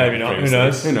she'd broken Maybe up not.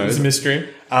 previously. Who knows? It's a mystery.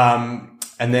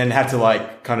 And then had to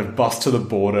like kind of bust to the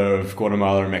border of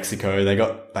Guatemala and Mexico. They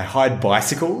hired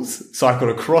bicycles,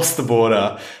 cycled across the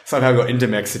border, somehow got into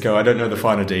Mexico. I don't know the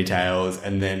finer details,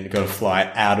 and then got a flight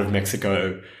out of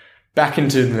Mexico back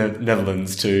into the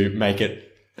Netherlands to make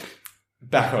it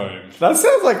back home. That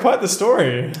sounds like quite the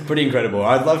story. Pretty incredible.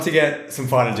 I'd love to get some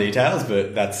finer details,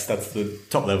 but that's the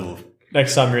top level.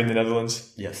 Next time you're in the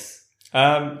Netherlands. Yes.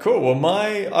 Cool. Well,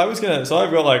 I've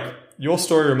got like, your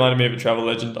story reminded me of a travel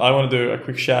legend. I want to do a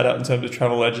quick shout out in terms of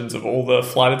travel legends of all the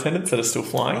flight attendants that are still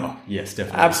flying. Oh, yes,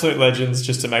 definitely. Absolute legends,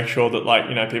 just to make sure that, like,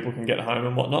 you know, people can get home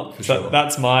and whatnot. For sure.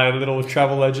 That's my little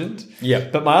travel legend. Yeah.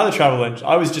 But my other travel legend,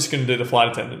 I was just going to do the flight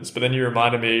attendants, but then you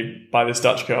reminded me by this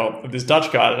Dutch guy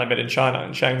that I met in China,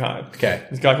 in Shanghai. Okay.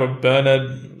 This guy called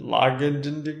Bernard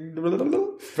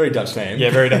Lagen. Very Dutch name. Yeah,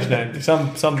 very Dutch name.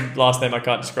 Some last name I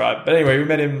can't describe. But anyway, we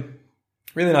met him.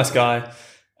 Really nice guy.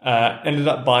 Ended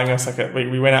up buying us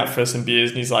we went out for some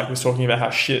beers, and he's like, was talking about how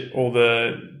shit all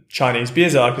the Chinese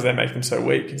beers are because they make them so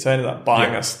weak. And so he ended up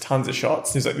buying us tons of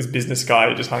shots. He's like this business guy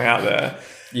who just hung out there.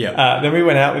 Yeah. Then we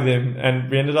went out with him,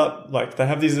 and we ended up like, they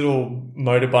have these little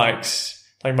motorbikes,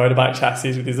 like motorbike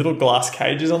chassis with these little glass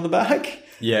cages on the back.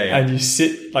 Yeah, yeah. And you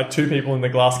sit like 2 people in the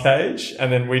glass cage,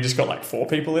 and then we just got like 4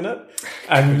 people in it.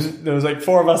 And there was like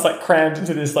 4 of us like crammed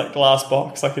into this like glass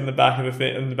box, like in the back of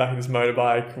this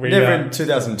motorbike. Never in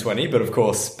 2020, but of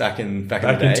course back in the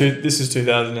day. This is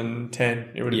 2010.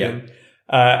 It would have been.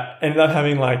 Ended up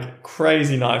having like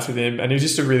crazy nights with him, and he was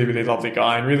just a really, really lovely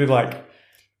guy, and really like,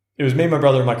 it was me, my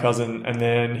brother, and my cousin, and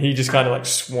then he just kind of like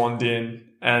swanned in.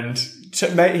 And it was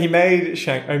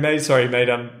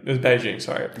Beijing,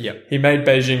 sorry. Yeah. He made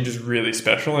Beijing just really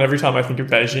special. And every time I think of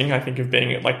Beijing, I think of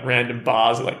being at like random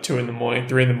bars at like 2 a.m,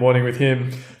 3 a.m with him,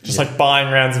 just like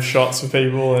buying rounds of shots for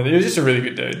people. And he was just a really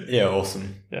good dude. Yeah,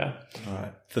 awesome. Yeah. All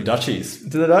right. The Dutchies.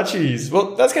 To the Dutchies.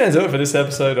 Well, that's going to do it for this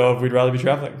episode of We'd Rather Be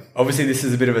Traveling. Obviously, this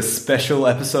is a bit of a special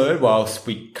episode whilst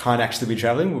we can't actually be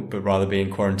traveling, but rather be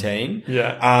in quarantine.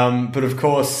 Yeah. But of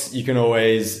course, you can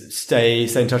always stay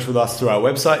in touch with us through our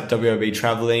website,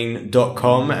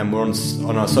 wrbtraveling.com, and we're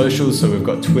on our socials. So we've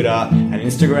got Twitter and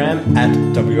Instagram at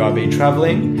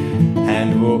wrbtraveling,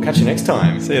 and we'll catch you next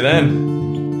time. See you then.